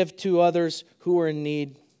give to others who are in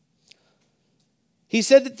need. He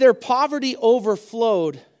said that their poverty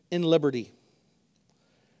overflowed in liberty.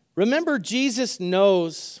 Remember, Jesus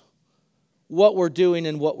knows what we're doing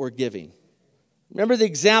and what we're giving. Remember the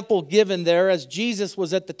example given there as Jesus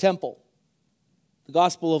was at the temple. The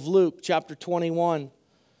Gospel of Luke, chapter 21.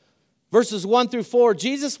 Verses 1 through 4,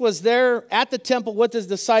 Jesus was there at the temple with his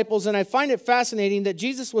disciples, and I find it fascinating that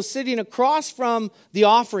Jesus was sitting across from the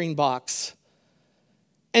offering box.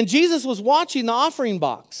 And Jesus was watching the offering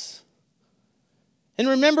box. And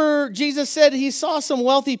remember, Jesus said he saw some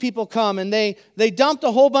wealthy people come, and they dumped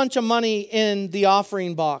a whole bunch of money in the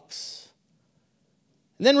offering box.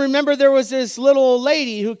 And then remember, there was this little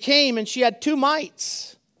lady who came, and she had 2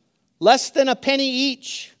 mites, less than a penny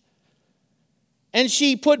each. And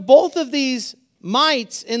she put both of these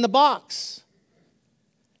mites in the box.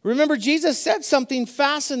 Remember, Jesus said something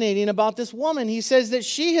fascinating about this woman. He says that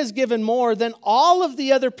she has given more than all of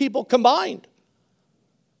the other people combined.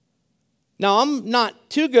 Now, I'm not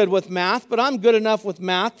too good with math, but I'm good enough with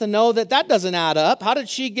math to know that that doesn't add up. How did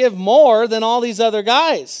she give more than all these other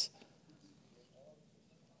guys?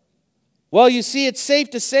 Well, you see, it's safe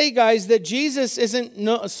to say, guys, that Jesus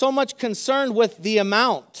isn't so much concerned with the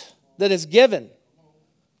amount that is given.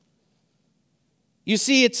 You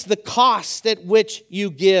see, it's the cost at which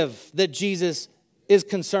you give that Jesus is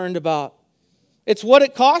concerned about. It's what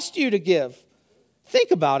it costs you to give.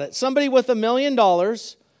 Think about it. Somebody with $1 million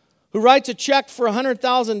who writes a check for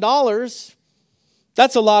 $100,000,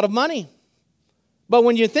 that's a lot of money. But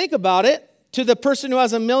when you think about it, to the person who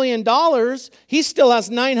has $1 million, he still has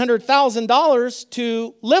 $900,000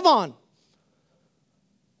 to live on.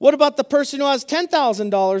 What about the person who has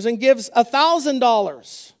 $10,000 and gives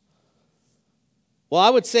 $1,000? Well, I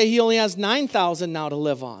would say he only has $9,000 now to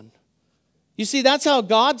live on. You see, that's how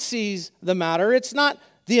God sees the matter. It's not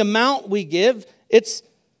the amount we give, it's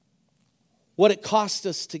what it costs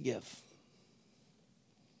us to give.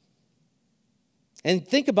 And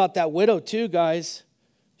think about that widow too, guys.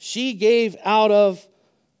 She gave out of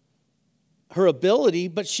her ability,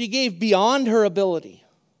 but she gave beyond her ability.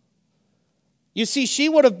 You see, she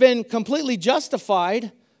would have been completely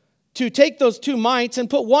justified to take those 2 mites and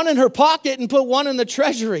put one in her pocket and put one in the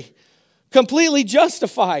treasury. Completely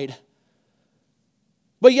justified.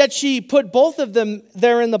 But yet she put both of them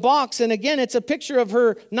there in the box. And again, it's a picture of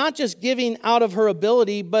her not just giving out of her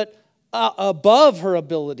ability, but above her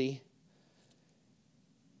ability.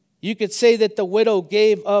 You could say that the widow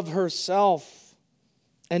gave of herself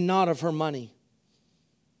and not of her money.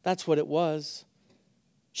 That's what it was.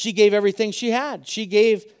 She gave everything she had. She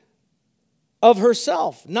gave of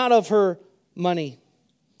herself, not of her money.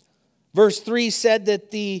 Verse 3 said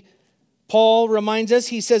that Paul reminds us,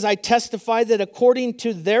 he says, I testify that according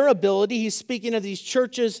to their ability, he's speaking of these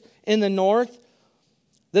churches in the north,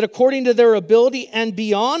 that according to their ability and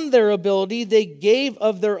beyond their ability, they gave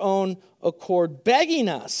of their own accord, begging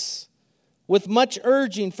us with much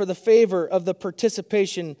urging for the favor of the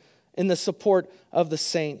participation in the support of the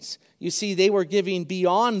saints. You see, they were giving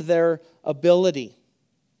beyond their ability.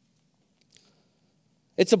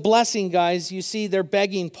 It's a blessing, guys. You see, they're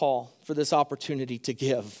begging Paul for this opportunity to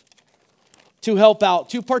give, to help out,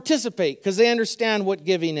 to participate, because they understand what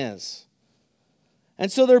giving is.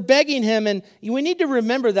 And so they're begging him, and we need to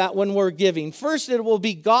remember that when we're giving. First, it will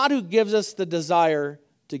be God who gives us the desire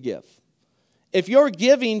to give. If you're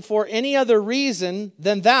giving for any other reason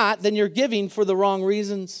than that, then you're giving for the wrong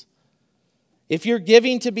reasons. If you're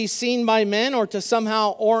giving to be seen by men or to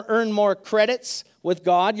somehow earn more credits with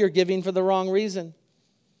God, you're giving for the wrong reason.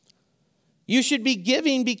 You should be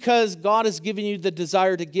giving because God has given you the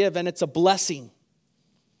desire to give, and it's a blessing.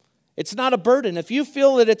 It's not a burden. If you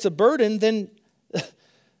feel that it's a burden, then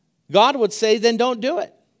God would say, then don't do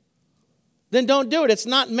it. Then don't do it. It's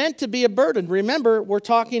not meant to be a burden. Remember, we're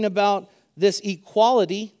talking about this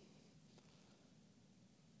equality.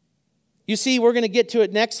 You see, we're going to get to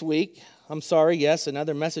it next week. I'm sorry, yes,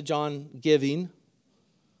 another message on giving.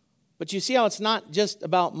 But you see how it's not just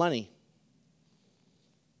about money.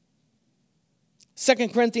 2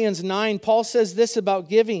 Corinthians 9, Paul says this about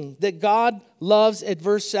giving, that God loves, at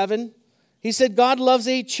verse 7, he said, God loves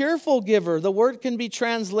a cheerful giver. The word can be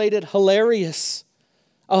translated hilarious.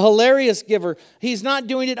 A hilarious giver. He's not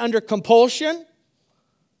doing it under compulsion.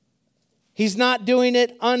 He's not doing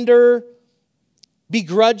it under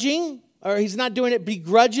begrudging, or he's not doing it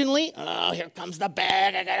begrudgingly. Oh, here comes the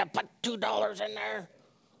bag. I got to put $2 in there.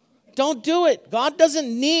 Don't do it. God doesn't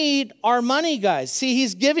need our money, guys. See,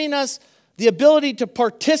 he's giving us the ability to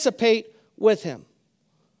participate with him.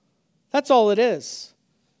 That's all it is.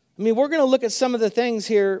 I mean, we're going to look at some of the things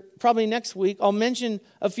here probably next week. I'll mention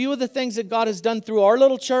a few of the things that God has done through our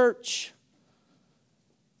little church.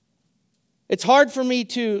 It's hard for me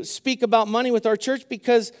to speak about money with our church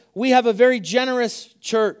because we have a very generous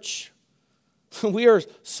church. We are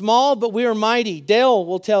small, but we are mighty. Dale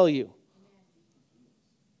will tell you.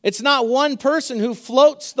 It's not one person who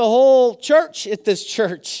floats the whole church at this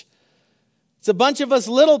church. It's a bunch of us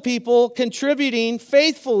little people contributing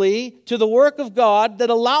faithfully to the work of God that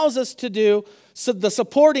allows us to do the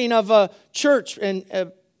supporting of a church in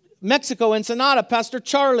Mexico, Ensenada, Pastor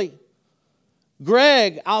Charlie.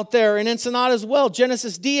 Greg out there in Ensenada as well.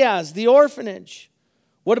 Genesis Diaz, the orphanage.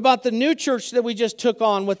 What about the new church that we just took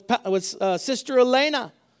on with Sister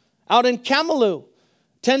Elena out in Camalú?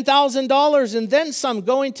 $10,000 and then some,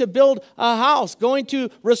 going to build a house, going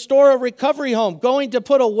to restore a recovery home, going to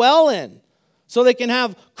put a well in so they can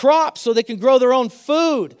have crops, so they can grow their own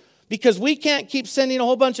food, because we can't keep sending a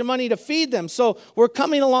whole bunch of money to feed them. So we're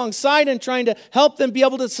coming alongside and trying to help them be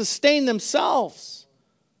able to sustain themselves.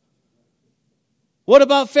 What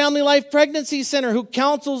about Family Life Pregnancy Center, who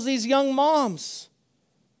counsels these young moms?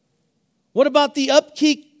 What about the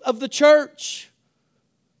upkeep of the church?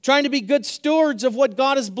 Trying to be good stewards of what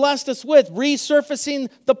God has blessed us with. Resurfacing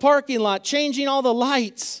the parking lot. Changing all the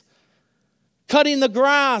lights. Cutting the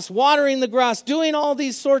grass. Watering the grass. Doing all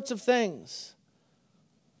these sorts of things.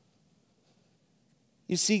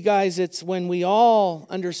 You see, guys, it's when we all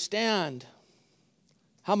understand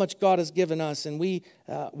how much God has given us. And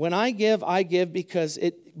when I give because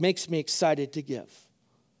it makes me excited to give.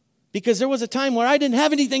 Because there was a time where I didn't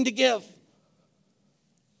have anything to give.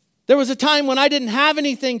 There was a time when I didn't have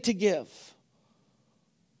anything to give.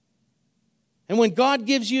 And when God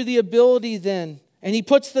gives you the ability then, and He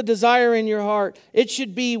puts the desire in your heart, it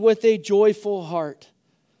should be with a joyful heart.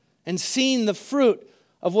 And seeing the fruit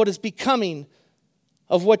of what is becoming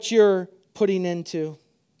of what you're putting into.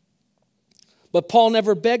 But Paul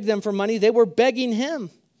never begged them for money. They were begging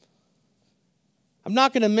him. I'm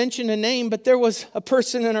not going to mention a name, but there was a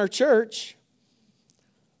person in our church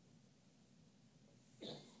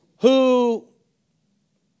who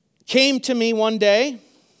came to me one day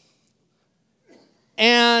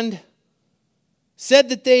and said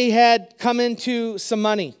that they had come into some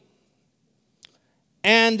money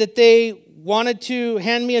and that they wanted to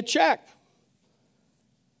hand me a check.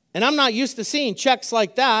 And I'm not used to seeing checks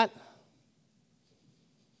like that.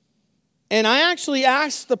 And I actually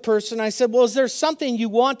asked the person, I said, well, is there something you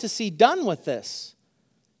want to see done with this?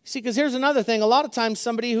 See, because here's another thing. A lot of times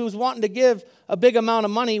somebody who's wanting to give a big amount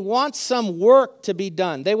of money wants some work to be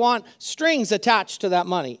done. They want strings attached to that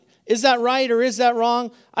money. Is that right or is that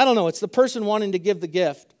wrong? I don't know. It's the person wanting to give the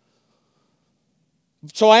gift.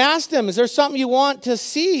 So I asked him, is there something you want to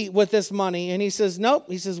see with this money? And he says, nope.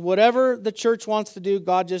 He says, whatever the church wants to do,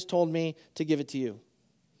 God just told me to give it to you.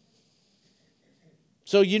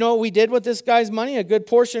 So you know what we did with this guy's money? A good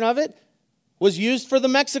portion of it was used for the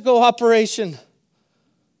Mexico operation.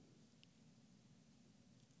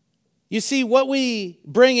 You see, what we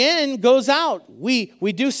bring in goes out. We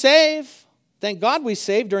do save. Thank God we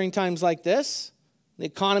save during times like this. The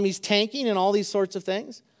economy's tanking and all these sorts of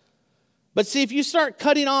things. But see, if you start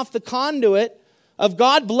cutting off the conduit of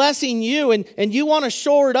God blessing you and you want to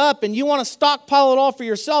shore it up and you want to stockpile it all for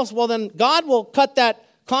yourselves, well then God will cut that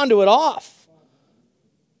conduit off.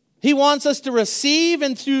 He wants us to receive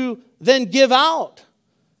and to then give out.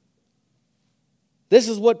 This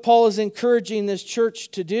is what Paul is encouraging this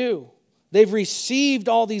church to do. They've received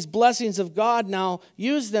all these blessings of God now.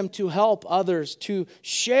 Use them to help others, to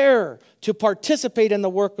share, to participate in the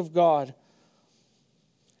work of God.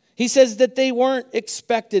 He says that they weren't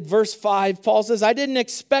expected. Verse 5, Paul says, I didn't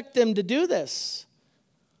expect them to do this.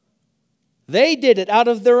 They did it out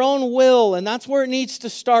of their own will, and that's where it needs to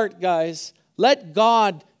start, guys. Let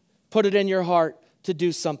God put it in your heart to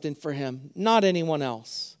do something for Him, not anyone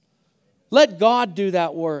else. Let God do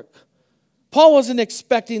that work. Paul wasn't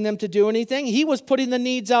expecting them to do anything. He was putting the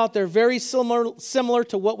needs out there, very similar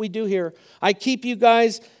to what we do here. I keep you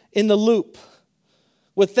guys in the loop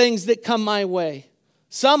with things that come my way.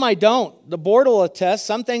 Some I don't. The board will attest.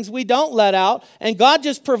 Some things we don't let out, and God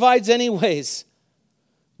just provides anyways.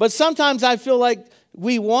 But sometimes I feel like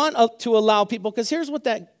we want to allow people, because here's what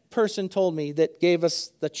that person told me that gave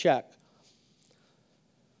us the check.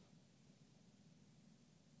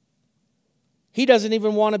 He doesn't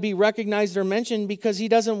even want to be recognized or mentioned because he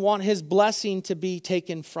doesn't want his blessing to be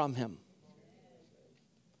taken from him.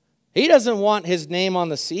 He doesn't want his name on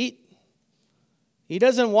the seat. He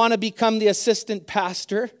doesn't want to become the assistant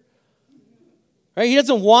pastor. Right? He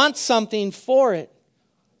doesn't want something for it.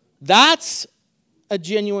 That's a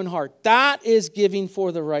genuine heart. That is giving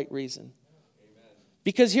for the right reason.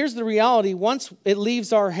 Because here's the reality. Once it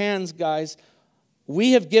leaves our hands, guys,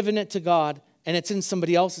 we have given it to God, and it's in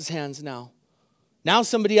somebody else's hands now. Now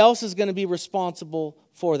somebody else is going to be responsible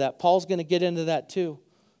for that. Paul's going to get into that too.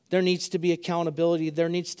 There needs to be accountability. There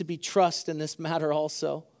needs to be trust in this matter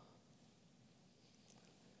also.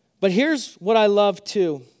 But here's what I love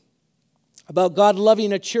too about God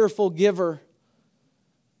loving a cheerful giver,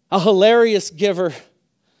 a hilarious giver.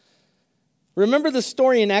 Remember the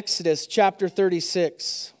story in Exodus chapter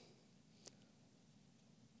 36,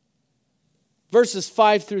 verses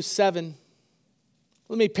 5 through 7.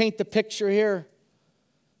 Let me paint the picture here.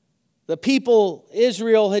 The people,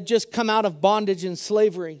 Israel, had just come out of bondage and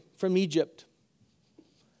slavery from Egypt.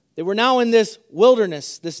 They were now in this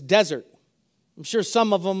wilderness, this desert. I'm sure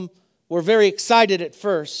some of them were very excited at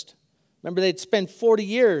first. Remember, they'd spent 40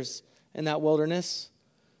 years in that wilderness.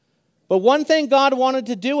 But one thing God wanted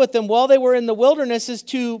to do with them while they were in the wilderness is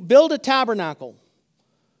to build a tabernacle,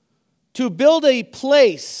 to build a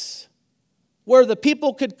place where the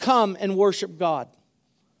people could come and worship God.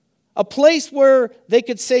 A place where they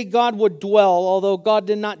could say God would dwell, although God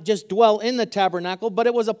did not just dwell in the tabernacle, but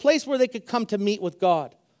it was a place where they could come to meet with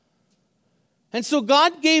God. And so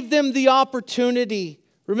God gave them the opportunity.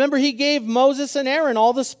 Remember, He gave Moses and Aaron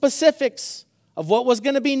all the specifics of what was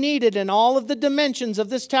going to be needed and all of the dimensions of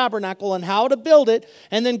this tabernacle and how to build it.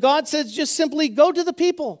 And then God says, just simply go to the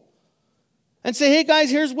people and say, hey guys,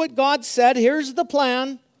 here's what God said. Here's the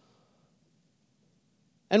plan.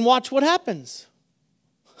 And watch what happens.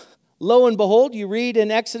 Lo and behold, you read in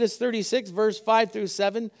Exodus 36, verse 5 through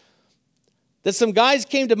 7, that some guys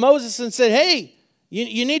came to Moses and said, hey,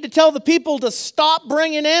 you need to tell the people to stop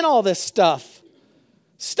bringing in all this stuff.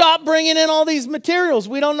 Stop bringing in all these materials.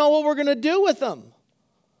 We don't know what we're going to do with them.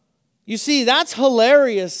 You see, that's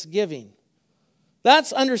hilarious giving.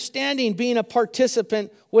 That's understanding being a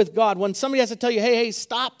participant with God. When somebody has to tell you, hey,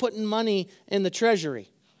 stop putting money in the treasury.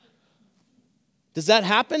 Does that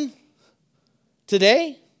happen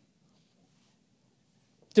today?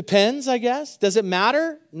 Depends, I guess. Does it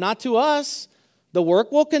matter? Not to us. The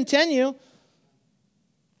work will continue.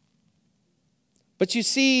 But you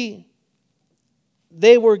see,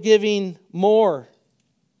 they were giving more.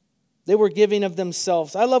 They were giving of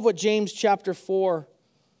themselves. I love what James chapter 4,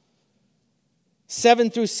 7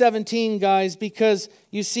 through 17, guys, because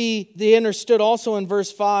you see, they understood also in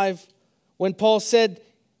verse 5 when Paul said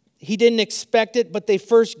he didn't expect it, but they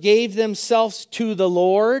first gave themselves to the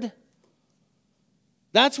Lord.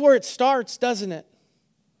 That's where it starts, doesn't it?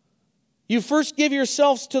 You first give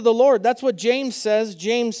yourselves to the Lord. That's what James says,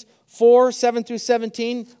 James 4, 7 through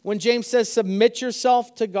 17. When James says, submit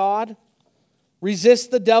yourself to God,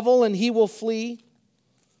 resist the devil and he will flee.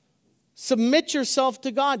 Submit yourself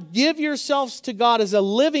to God. Give yourselves to God as a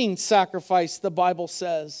living sacrifice, the Bible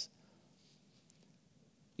says.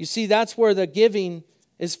 You see, that's where the giving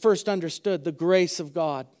is first understood, the grace of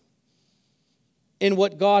God in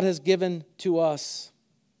what God has given to us.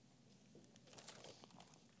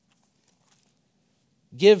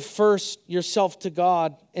 Give first yourself to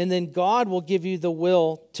God, and then God will give you the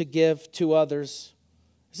will to give to others.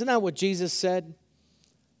 Isn't that what Jesus said?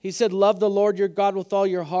 He said, love the Lord your God with all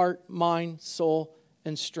your heart, mind, soul,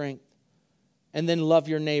 and strength. And then love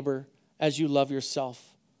your neighbor as you love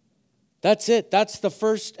yourself. That's it. That's the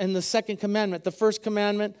first and the second commandment. The first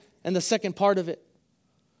commandment and the second part of it.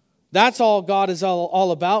 That's all God is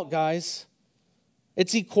all about, guys.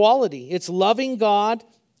 It's equality. It's loving God,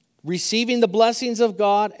 receiving the blessings of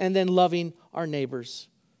God, and then loving our neighbors.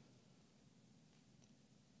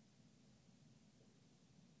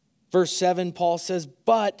 Verse 7, Paul says,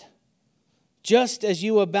 but just as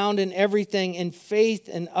you abound in everything, in faith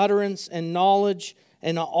and utterance and knowledge,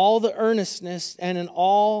 and all the earnestness, and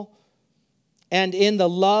in the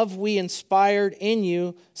love we inspired in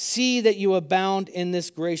you, see that you abound in this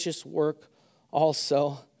gracious work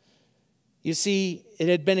also. You see, it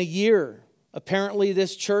had been a year. Apparently,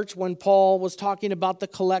 this church, when Paul was talking about the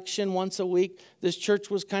collection once a week, this church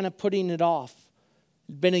was kind of putting it off.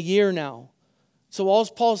 It's been a year now. So all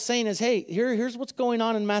Paul's saying is, hey, here's what's going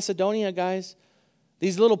on in Macedonia, guys.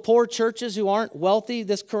 These little poor churches who aren't wealthy,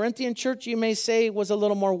 this Corinthian church, you may say, was a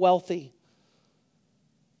little more wealthy.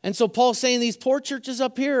 And so Paul's saying these poor churches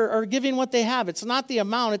up here are giving what they have. It's not the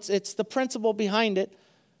amount, it's the principle behind it.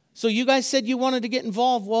 So you guys said you wanted to get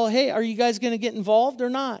involved. Well, hey, are you guys going to get involved or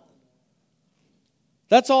not?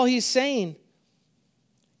 That's all he's saying.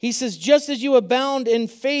 He says, just as you abound in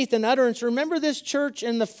faith and utterance. Remember this church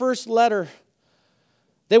in the first letter.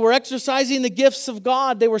 They were exercising the gifts of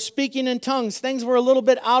God. They were speaking in tongues. Things were a little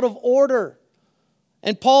bit out of order.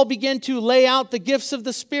 And Paul began to lay out the gifts of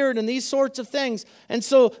the Spirit and these sorts of things. And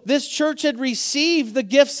so this church had received the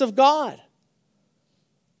gifts of God.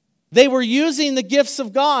 They were using the gifts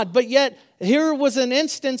of God, but yet here was an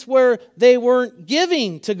instance where they weren't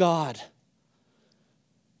giving to God.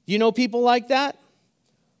 You know people like that?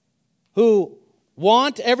 Who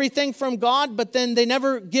want everything from God, but then they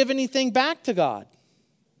never give anything back to God.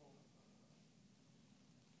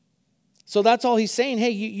 So that's all he's saying.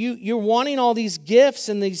 Hey, you're wanting all these gifts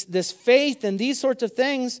and this faith and these sorts of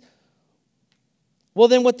things. Well,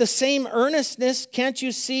 then with the same earnestness, can't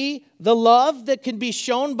you see the love that can be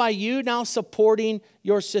shown by you now supporting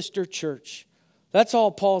your sister church? That's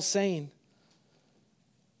all Paul's saying.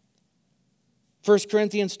 1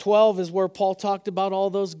 Corinthians 12 is where Paul talked about all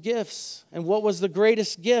those gifts. And what was the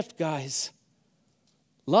greatest gift, guys?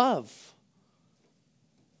 Love.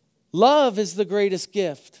 Love is the greatest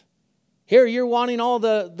gift. Here you're wanting all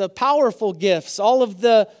the powerful gifts, all of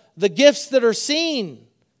the gifts that are seen.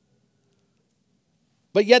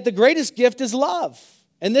 But yet the greatest gift is love.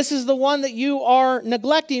 And this is the one that you are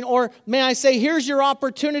neglecting. Or may I say, here's your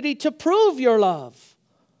opportunity to prove your love.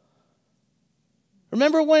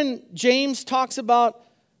 Remember when James talks about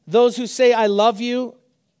those who say, I love you,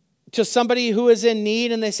 to somebody who is in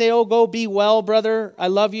need, and they say, oh, go be well, brother. I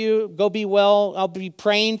love you. Go be well. I'll be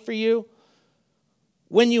praying for you.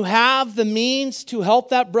 When you have the means to help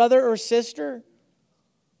that brother or sister,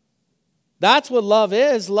 that's what love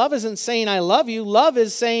is. Love isn't saying I love you. Love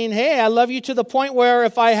is saying, hey, I love you to the point where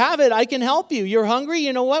if I have it, I can help you. You're hungry?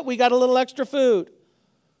 You know what? We got a little extra food.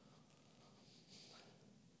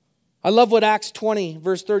 I love what Acts 20,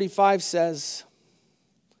 verse 35 says.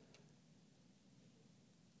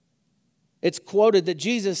 It's quoted that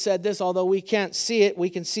Jesus said this, although we can't see it. We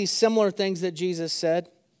can see similar things that Jesus said.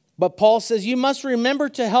 But Paul says, you must remember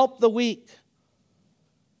to help the weak.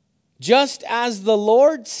 Just as the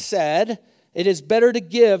Lord said, it is better to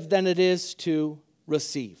give than it is to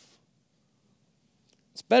receive.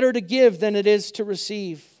 It's better to give than it is to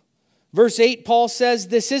receive. Verse 8, Paul says,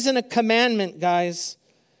 this isn't a commandment, guys.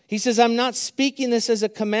 He says, I'm not speaking this as a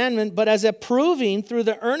commandment, but as a proving through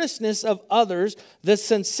the earnestness of others, the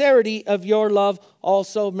sincerity of your love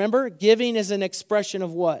also. Remember, giving is an expression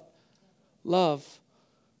of what? Love.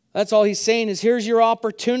 That's all he's saying is here's your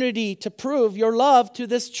opportunity to prove your love to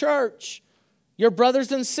this church, your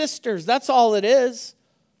brothers and sisters. That's all it is.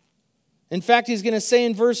 In fact, he's going to say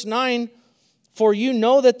in verse 9, for you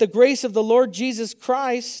know that the grace of the Lord Jesus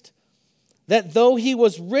Christ, that though he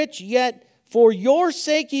was rich, yet for your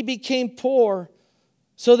sake he became poor,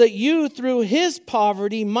 so that you through his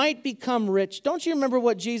poverty might become rich. Don't you remember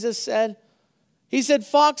what Jesus said? He said,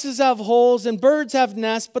 foxes have holes and birds have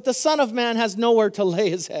nests, but the Son of Man has nowhere to lay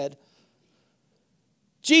his head.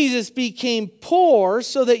 Jesus became poor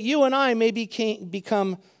so that you and I may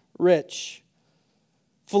become rich.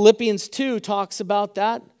 Philippians 2 talks about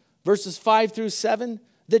that, verses 5 through 7,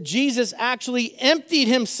 that Jesus actually emptied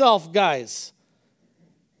himself, guys.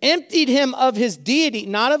 Emptied him of his deity,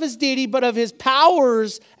 not of his deity, but of his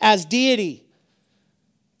powers as deity.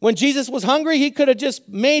 When Jesus was hungry, he could have just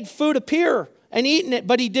made food appear and eaten it,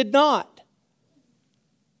 but he did not.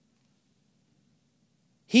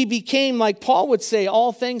 He became, like Paul would say,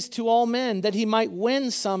 all things to all men, that he might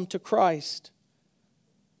win some to Christ.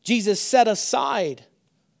 Jesus set aside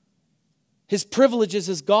his privileges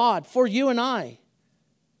as God for you and I.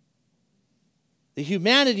 The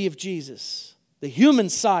humanity of Jesus, the human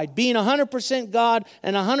side, being 100% God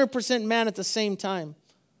and 100% man at the same time.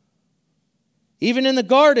 Even in the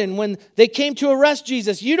garden, when they came to arrest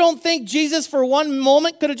Jesus, you don't think Jesus for one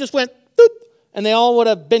moment could have just went, doop, and they all would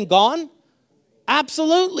have been gone?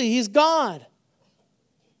 Absolutely, he's God.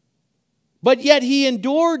 But yet he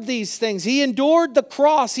endured these things. He endured the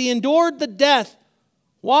cross. He endured the death.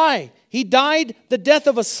 Why? He died the death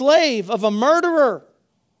of a slave, of a murderer.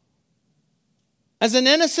 As an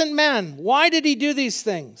innocent man. Why did he do these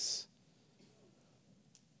things?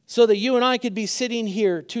 So that you and I could be sitting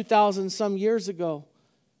here 2,000 some years ago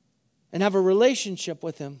and have a relationship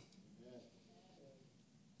with him.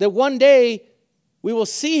 That one day we will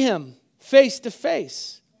see him face to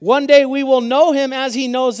face. One day we will know him as he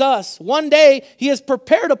knows us. One day he has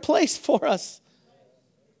prepared a place for us.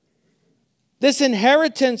 This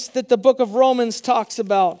inheritance that the book of Romans talks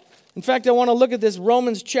about. In fact, I want to look at this,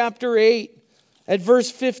 Romans chapter 8 at verse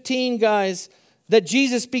 15, guys. That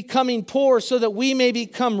Jesus becoming poor so that we may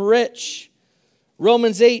become rich.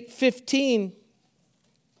 Romans 8:15.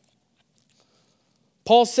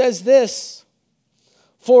 Paul says this,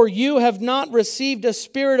 for you have not received a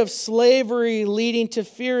spirit of slavery leading to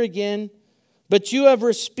fear again, but you have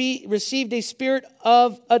received a spirit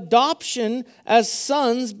of adoption as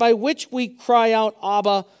sons by which we cry out,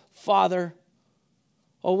 Abba, Father.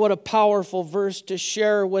 Oh, what a powerful verse to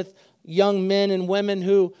share with young men and women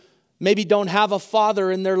who maybe don't have a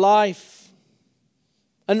father in their life,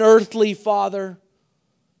 an earthly father.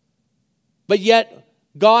 But yet,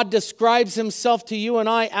 God describes himself to you and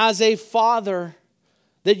I as a father,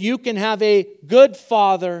 that you can have a good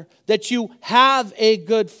father, that you have a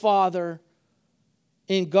good father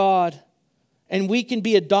in God, and we can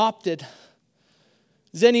be adopted.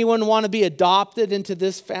 Does anyone want to be adopted into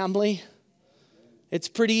this family? It's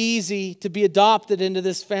pretty easy to be adopted into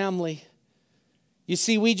this family. You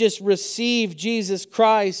see, we just receive Jesus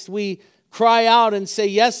Christ. We cry out and say,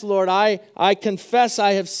 yes, Lord, I confess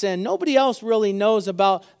I have sinned. Nobody else really knows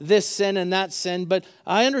about this sin and that sin, but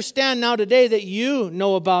I understand now today that you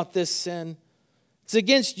know about this sin. It's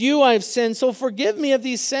against you I have sinned, so forgive me of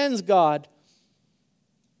these sins, God.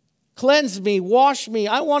 Cleanse me, wash me.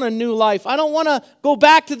 I want a new life. I don't want to go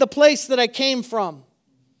back to the place that I came from.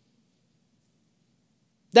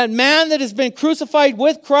 That man that has been crucified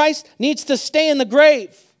with Christ needs to stay in the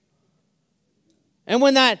grave. And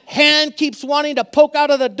when that hand keeps wanting to poke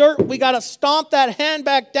out of the dirt, we got to stomp that hand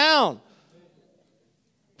back down.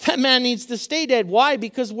 That man needs to stay dead. Why?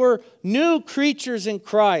 Because we're new creatures in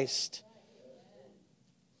Christ.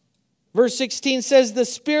 Verse 16 says, the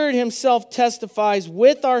Spirit himself testifies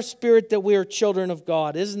with our spirit that we are children of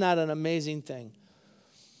God. Isn't that an amazing thing?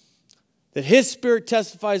 That his Spirit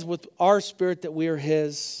testifies with our spirit that we are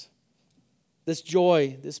his. This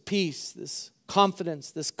joy, this peace, this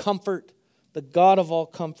confidence, this comfort, the God of all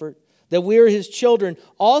comfort, that we are his children.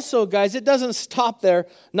 Also, guys, it doesn't stop there.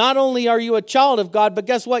 Not only are you a child of God, but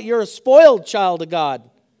guess what? You're a spoiled child of God.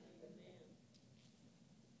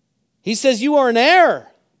 He says you are an heir.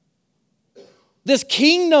 This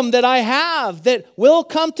kingdom that I have that will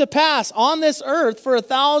come to pass on this earth for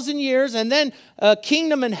 1,000 years and then a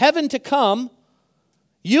kingdom in heaven to come,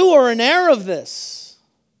 you are an heir of this.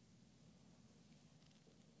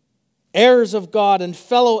 Heirs of God and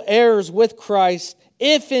fellow heirs with Christ,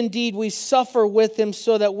 if indeed we suffer with him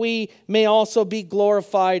so that we may also be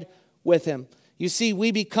glorified with him. You see,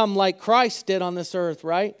 we become like Christ did on this earth,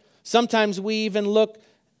 right? Sometimes we even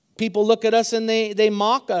people look at us and they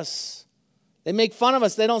mock us. They make fun of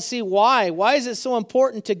us. They don't see why. Why is it so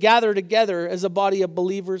important to gather together as a body of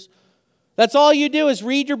believers? That's all you do is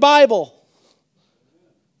read your Bible.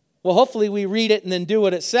 Well, hopefully we read it and then do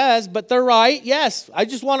what it says, but they're right. Yes, I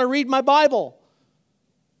just want to read my Bible.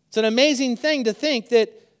 It's an amazing thing to think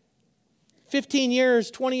that 15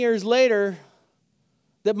 years, 20 years later,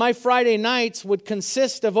 that my Friday nights would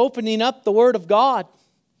consist of opening up the Word of God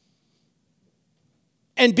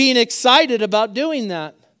and being excited about doing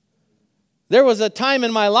that. There was a time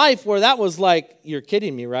in my life where that was like, you're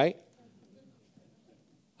kidding me, right?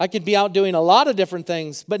 I could be out doing a lot of different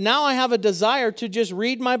things, but now I have a desire to just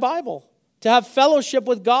read my Bible, to have fellowship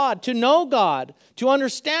with God, to know God, to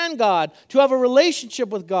understand God, to have a relationship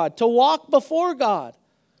with God, to walk before God,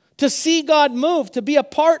 to see God move, to be a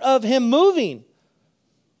part of him moving.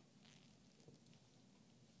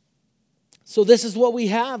 So this is what we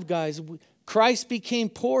have, guys. Christ became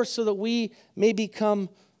poor so that we may become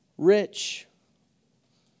rich.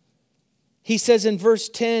 He says in verse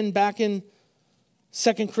 10, back in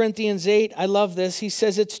 2 Corinthians 8, I love this. He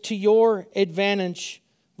says it's to your advantage.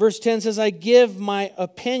 Verse 10 says, I give my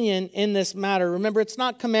opinion in this matter. Remember, it's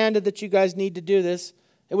not commanded that you guys need to do this.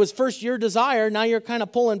 It was first your desire. Now you're kind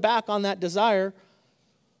of pulling back on that desire.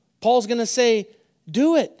 Paul's going to say,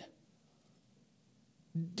 do it.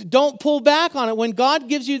 Don't pull back on it. When God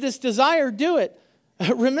gives you this desire, do it.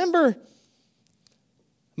 Remember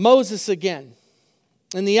Moses again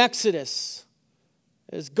in the Exodus.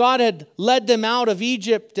 As God had led them out of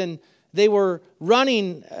Egypt and they were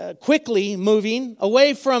running quickly, moving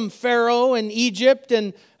away from Pharaoh and Egypt,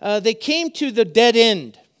 and they came to the dead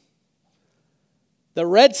end, the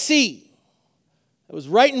Red Sea. It was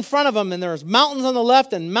right in front of them, and there was mountains on the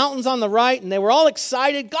left and mountains on the right, and they were all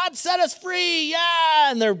excited. God set us free,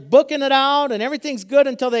 yeah! And they're booking it out, and everything's good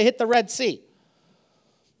until they hit the Red Sea.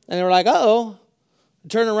 And they were like, uh-oh,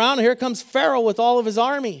 Turn around, and here comes Pharaoh with all of his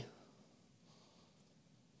army.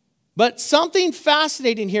 But something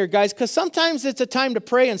fascinating here, guys, because sometimes it's a time to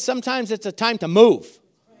pray and sometimes it's a time to move.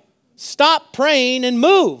 Stop praying and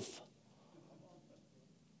move.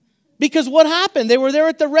 Because what happened? They were there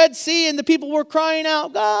at the Red Sea and the people were crying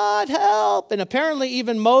out, God, help. And apparently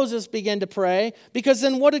even Moses began to pray. Because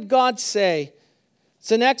then what did God say?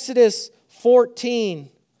 It's in Exodus 14.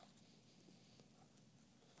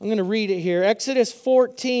 I'm going to read it here. Exodus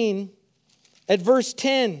 14 at verse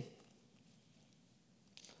 10.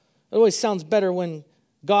 It always sounds better when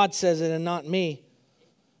God says it and not me. It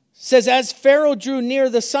says, as Pharaoh drew near,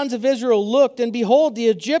 the sons of Israel looked, and behold, the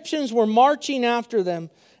Egyptians were marching after them,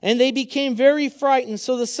 and they became very frightened.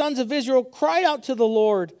 So the sons of Israel cried out to the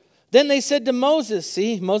Lord. Then they said to Moses,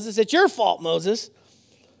 see, Moses, it's your fault, Moses.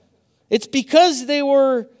 It's because there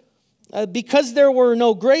were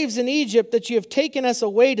no graves in Egypt that you have taken us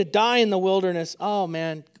away to die in the wilderness. Oh,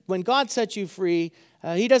 man, when God sets you free,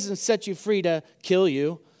 He doesn't set you free to kill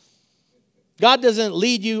you. God doesn't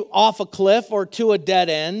lead you off a cliff or to a dead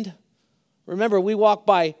end. Remember, we walk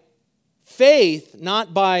by faith,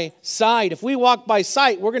 not by sight. If we walk by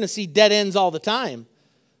sight, we're going to see dead ends all the time.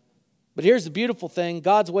 But here's the beautiful thing.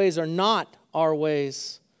 God's ways are not our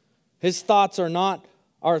ways. His thoughts are not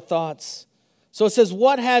our thoughts. So it says,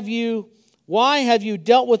 why have you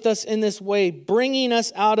dealt with us in this way, bringing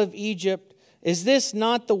us out of Egypt? Is this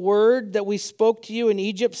not the word that we spoke to you in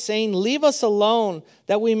Egypt, saying, leave us alone,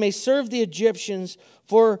 that we may serve the Egyptians?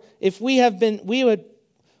 For if we would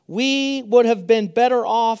have been better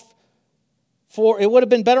off it would have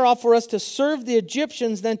been better off for us to serve the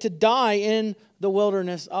Egyptians than to die in the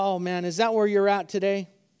wilderness. Oh man, is that where you're at today?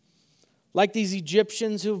 Like these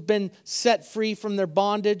Egyptians who've been set free from their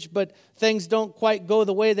bondage, but things don't quite go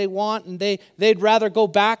the way they want, and they'd rather go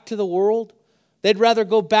back to the world. They'd rather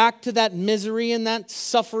go back to that misery and that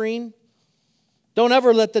suffering. Don't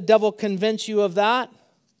ever let the devil convince you of that.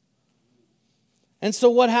 And so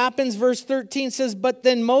what happens? Verse 13 says, but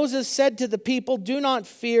then Moses said to the people, do not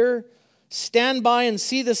fear. Stand by and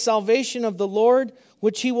see the salvation of the Lord,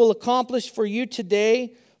 which He will accomplish for you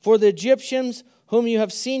today. For the Egyptians whom you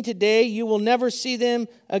have seen today, you will never see them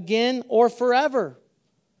again or forever.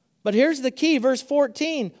 But here's the key, verse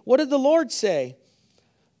 14. What did the Lord say?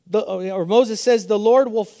 Moses says, the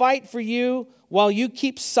Lord will fight for you while you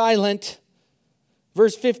keep silent.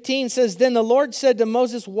 Verse 15 says, then the Lord said to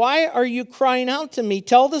Moses, why are you crying out to me?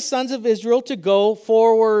 Tell the sons of Israel to go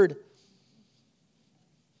forward.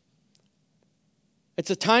 It's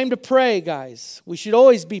a time to pray, guys. We should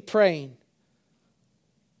always be praying.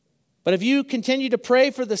 But if you continue to pray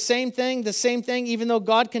for the same thing, even though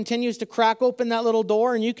God continues to crack open that little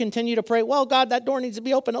door and you continue to pray, well, God, that door needs to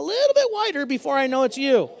be open a little bit wider before I know it's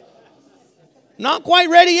you. Not quite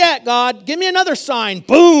ready yet, God. Give me another sign.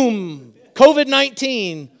 Boom.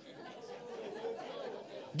 COVID-19.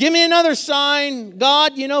 Give me another sign.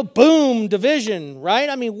 God, boom, division, right?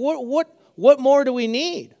 I mean, what more do we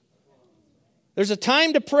need? There's a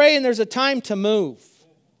time to pray and there's a time to move.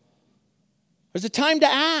 There's a time to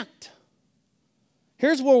act.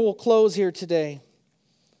 Here's where we'll close here today.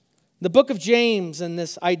 The book of James and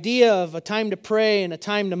this idea of a time to pray and a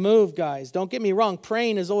time to move, guys. Don't get me wrong.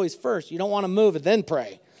 Praying is always first. You don't want to move and then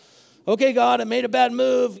pray. Okay, God, I made a bad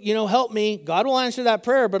move. Help me. God will answer that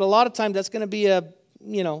prayer, but a lot of times that's going to be a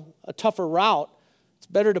tougher route. It's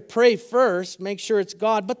better to pray first, make sure it's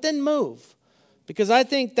God, but then move. Because I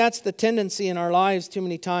think that's the tendency in our lives too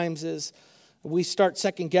many times is we start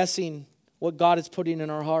second-guessing what God is putting in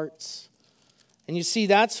our hearts. And you see,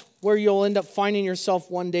 that's where you'll end up finding yourself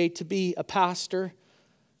one day to be a pastor,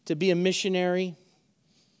 to be a missionary.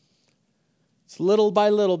 It's little by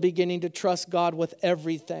little beginning to trust God with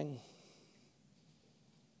everything.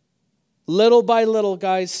 Little by little,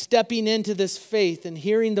 guys, stepping into this faith and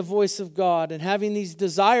hearing the voice of God and having these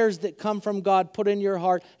desires that come from God put in your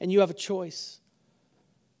heart, and you have a choice.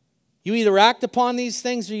 You either act upon these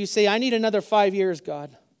things or you say, I need another 5 years,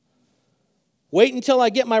 God. Wait until I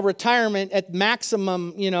get my retirement at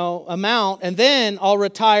maximum, amount, and then I'll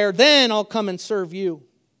retire, then I'll come and serve you.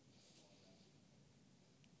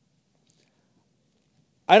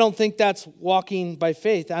 I don't think that's walking by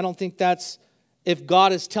faith. I don't think that's if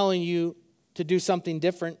God is telling you to do something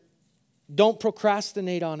different. Don't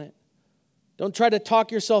procrastinate on it. Don't try to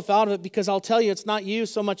talk yourself out of it, because I'll tell you, it's not you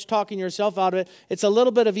so much talking yourself out of it. It's a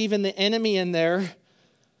little bit of even the enemy in there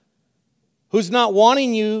who's not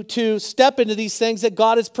wanting you to step into these things that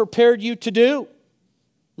God has prepared you to do.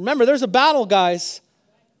 Remember, there's a battle, guys.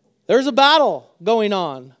 There's a battle going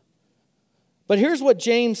on. But here's what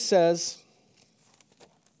James says.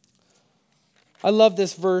 I love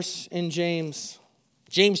this verse in James.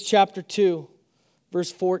 James chapter 2,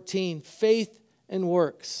 verse 14, faith and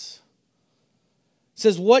works. It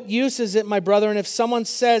says, what use is it, my brethren, if someone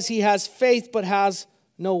says he has faith but has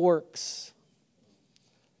no works?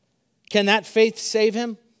 Can that faith save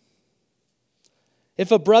him?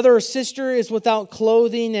 If a brother or sister is without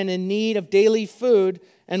clothing and in need of daily food,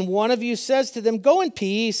 and one of you says to them, go in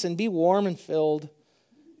peace and be warm and filled,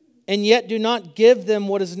 and yet do not give them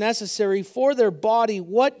what is necessary for their body,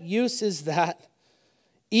 what use is that?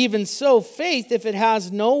 Even so, faith, if it has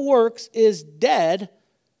no works, is dead,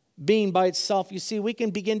 being by itself. You see, we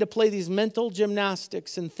can begin to play these mental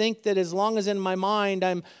gymnastics and think that as long as in my mind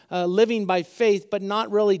I'm living by faith, but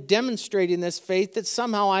not really demonstrating this faith, that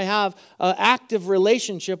somehow I have an active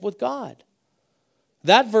relationship with God.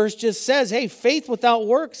 That verse just says, hey, faith without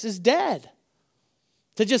works is dead.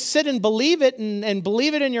 To just sit and believe it and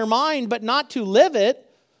believe it in your mind, but not to live it,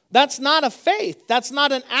 that's not a faith. That's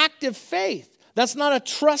not an active faith. That's not a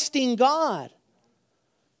trusting God.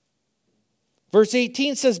 Verse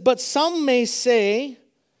 18 says, but some may say,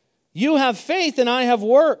 you have faith and I have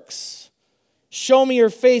works. Show me your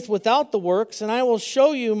faith without the works, and I will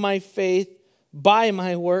show you my faith by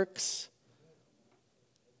my works.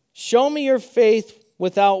 Show me your faith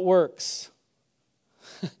without works,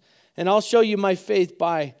 and I'll show you my faith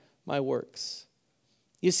by my works.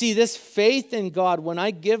 You see, this faith in God, when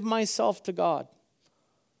I give myself to God,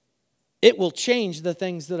 it will change the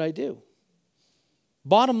things that I do.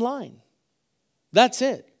 Bottom line. That's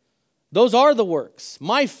it. Those are the works.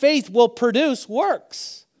 My faith will produce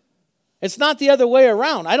works. It's not the other way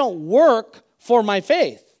around. I don't work for my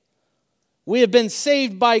faith. We have been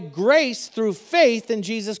saved by grace through faith in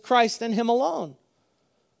Jesus Christ and Him alone.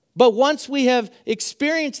 But once we have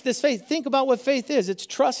experienced this faith, think about what faith is. It's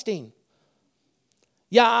trusting.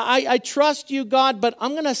 Yeah, I trust you, God, but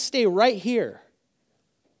I'm going to stay right here.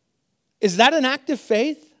 Is that an act of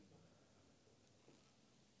faith?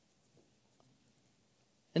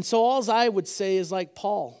 And so all I would say is like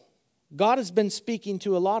Paul. God has been speaking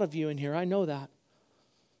to a lot of you in here. I know that.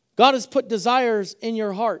 God has put desires in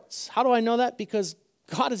your hearts. How do I know that? Because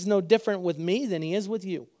God is no different with me than He is with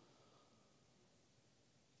you.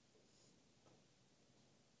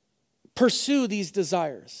 Pursue these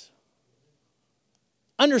desires.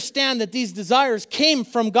 Understand that these desires came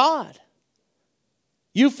from God.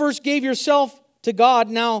 You first gave yourself to God.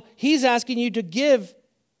 Now He's asking you to give.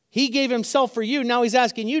 He gave Himself for you. Now He's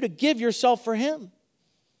asking you to give yourself for Him.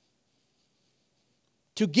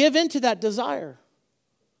 To give into that desire.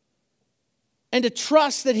 And to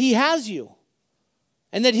trust that He has you.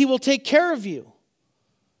 And that He will take care of you.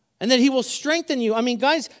 And that He will strengthen you. I mean,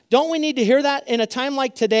 guys, don't we need to hear that in a time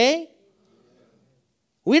like today?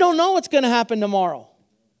 We don't know what's going to happen tomorrow.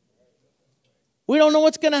 We don't know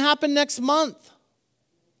what's going to happen next month.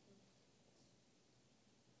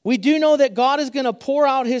 We do know that God is going to pour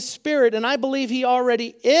out His Spirit, and I believe He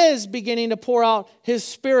already is beginning to pour out His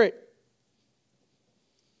Spirit.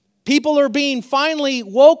 People are being finally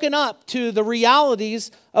woken up to the realities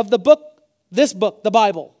of this book, the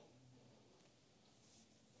Bible.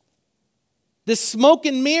 This smoke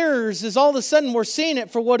and mirrors is all of a sudden we're seeing it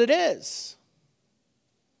for what it is.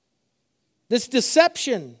 This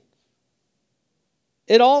deception,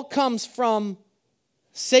 it all comes from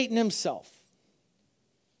Satan himself.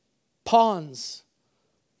 Pawns.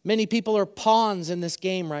 Many people are pawns in this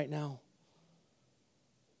game right now.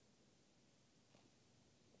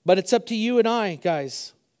 But it's up to you and I,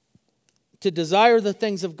 guys, to desire the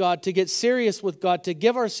things of God, to get serious with God, to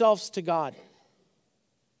give ourselves to God.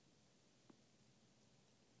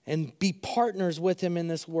 And be partners with Him in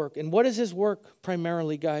this work. And what is His work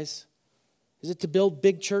primarily, guys? Is it to build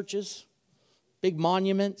big churches? Big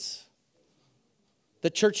monuments? The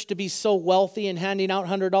church to be so wealthy and handing out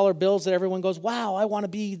 $100 bills that everyone goes, wow, I want to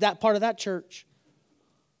be that part of that church.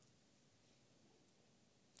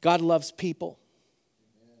 God loves people.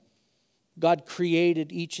 God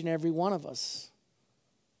created each and every one of us.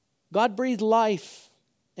 God breathed life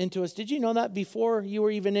into us. Did you know that before you were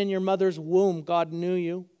even in your mother's womb, God knew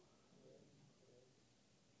you?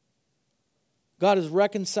 God is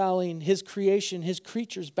reconciling His creation, His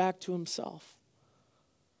creatures back to Himself.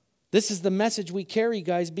 This is the message we carry,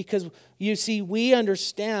 guys, because you see, we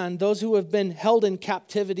understand those who have been held in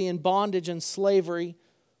captivity and bondage and slavery,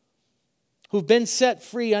 who've been set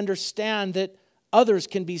free, understand that others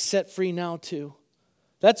can be set free now too.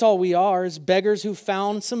 That's all we are, is beggars who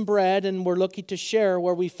found some bread and we're looking to share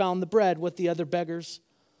where we found the bread with the other beggars.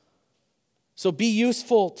 So be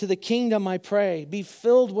useful to the kingdom, I pray. Be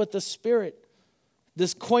filled with the Spirit.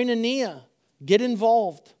 This koinonia, get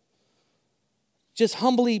involved. just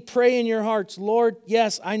humbly pray in your hearts, Lord,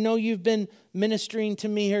 yes, I know you've been ministering to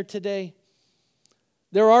me here today.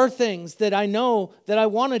 There are things that I know that I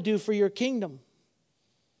want to do for your kingdom,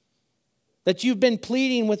 that you've been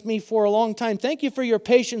pleading with me for a long time. Thank you for your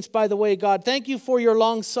patience, by the way, God. Thank you for your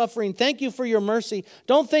long suffering. Thank you for your mercy.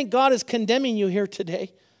 Don't think God is condemning you here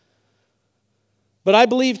today. But I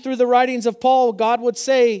believe through the writings of Paul, God would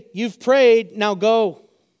say, you've prayed, now go.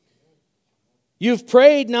 You've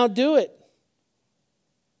prayed, now do it.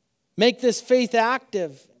 Make this faith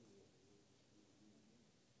active.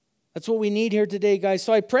 That's what we need here today, guys.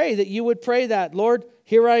 So I pray that you would pray that. Lord,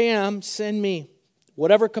 here I am, send me.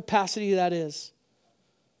 Whatever capacity that is.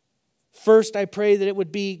 First, I pray that it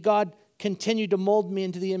would be, God, continue to mold me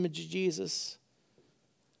into the image of Jesus.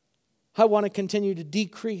 I want to continue to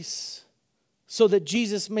decrease so that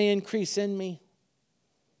Jesus may increase in me.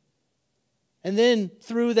 And then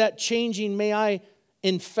through that changing, may I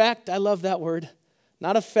infect, I love that word,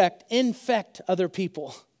 not affect, infect other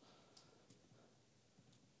people.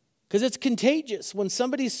 Because it's contagious. When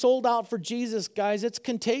somebody's sold out for Jesus, guys, it's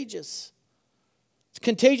contagious. It's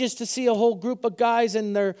contagious to see a whole group of guys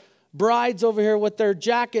and their brides over here with their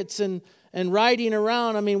jackets and riding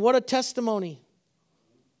around. I mean, what a testimony.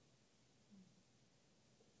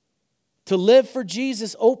 To live for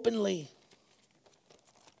Jesus openly.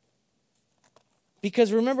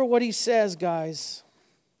 Because remember what he says, guys.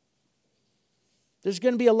 There's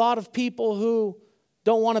going to be a lot of people who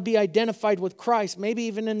don't want to be identified with Christ, maybe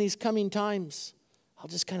even in these coming times. I'll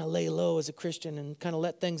just kind of lay low as a Christian and kind of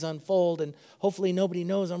let things unfold, and hopefully nobody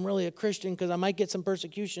knows I'm really a Christian because I might get some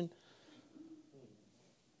persecution.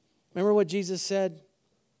 Remember what Jesus said?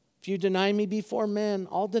 If you deny me before men,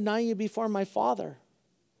 I'll deny you before my Father.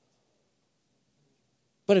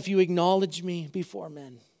 But if you acknowledge me before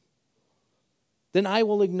men, then I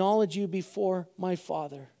will acknowledge you before my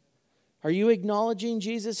Father. Are you acknowledging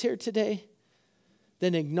Jesus here today?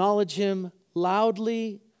 Then acknowledge him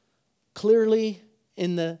loudly, clearly,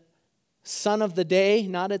 in the sun of the day,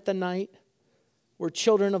 not at the night. We're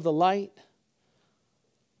children of the light.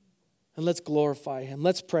 And let's glorify him.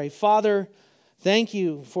 Let's pray. Father, thank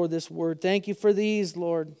you for this word. Thank you for these,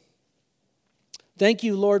 Lord. Thank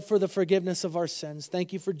you, Lord, for the forgiveness of our sins.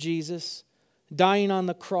 Thank you for Jesus dying on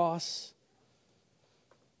the cross.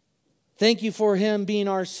 Thank you for him being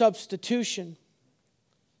our substitution.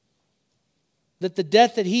 That the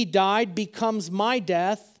death that he died becomes my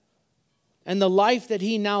death. And the life that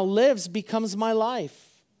he now lives becomes my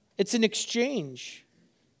life. It's an exchange.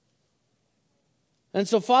 And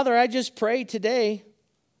so, Father, I just pray today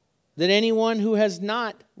that anyone who has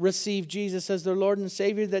not received Jesus as their Lord and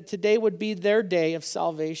Savior, that today would be their day of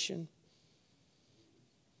salvation.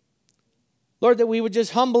 Lord, that we would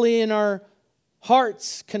just humbly in our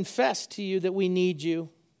hearts confess to you that we need you.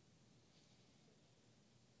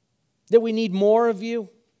 That we need more of you.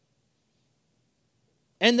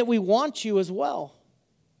 And that we want you as well.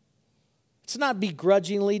 It's not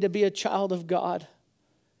begrudgingly to be a child of God.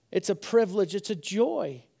 It's a privilege. It's a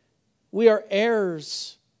joy. We are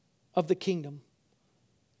heirs of the kingdom.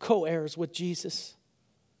 Co-heirs with Jesus.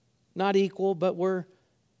 Not equal, but we're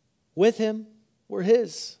with him. We're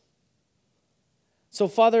his. So,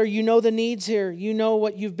 Father, you know the needs here. You know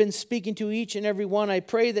what you've been speaking to each and every one. I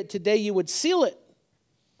pray that today you would seal it.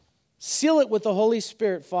 Seal it with the Holy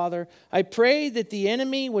Spirit, Father. I pray that the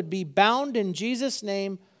enemy would be bound in Jesus'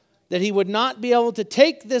 name, that he would not be able to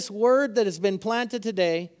take this word that has been planted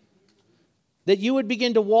today, that you would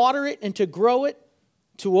begin to water it and to grow it,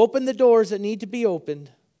 to open the doors that need to be opened,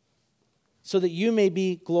 so that you may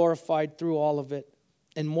be glorified through all of it,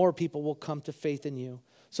 and more people will come to faith in you.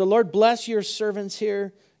 So, Lord, bless your servants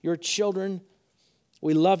here, your children.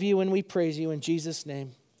 We love you and we praise you in Jesus'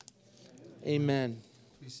 name. Amen.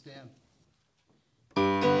 Please stand.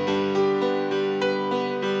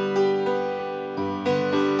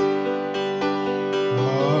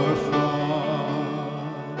 Our Father,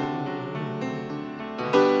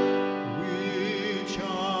 which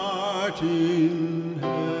art in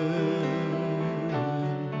heaven,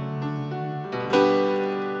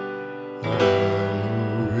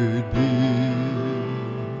 hallowed be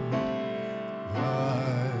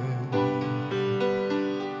thy name.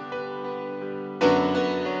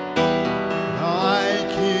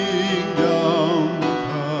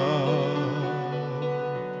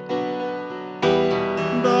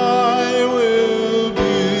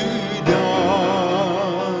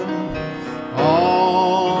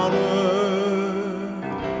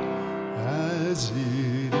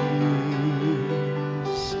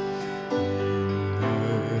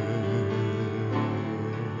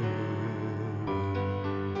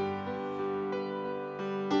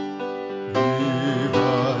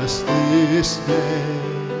 us this day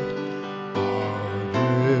our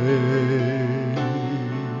daily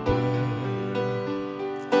bread,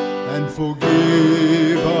 and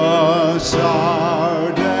forgive us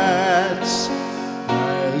our debts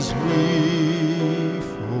as we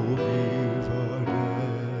forgive our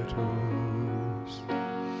debtors.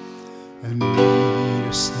 And lead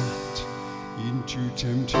us not into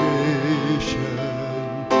temptation,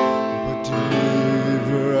 but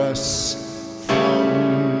deliver us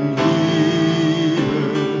from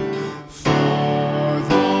evil. For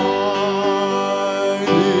thine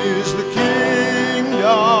is the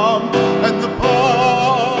kingdom and the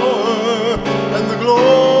power and the glory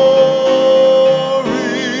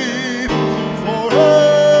forever.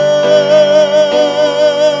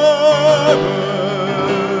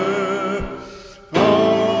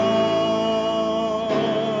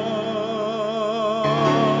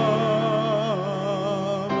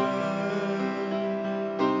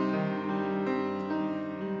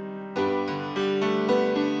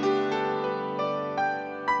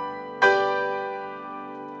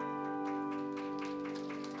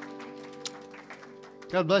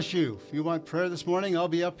 God bless you. If you want prayer this morning, I'll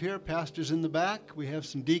be up here. Pastor's in the back. We have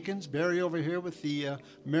some deacons. Barry over here with the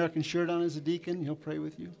American shirt on as a deacon. He'll pray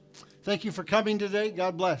with you. Thank you for coming today.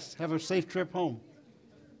 God bless. Have a safe trip home.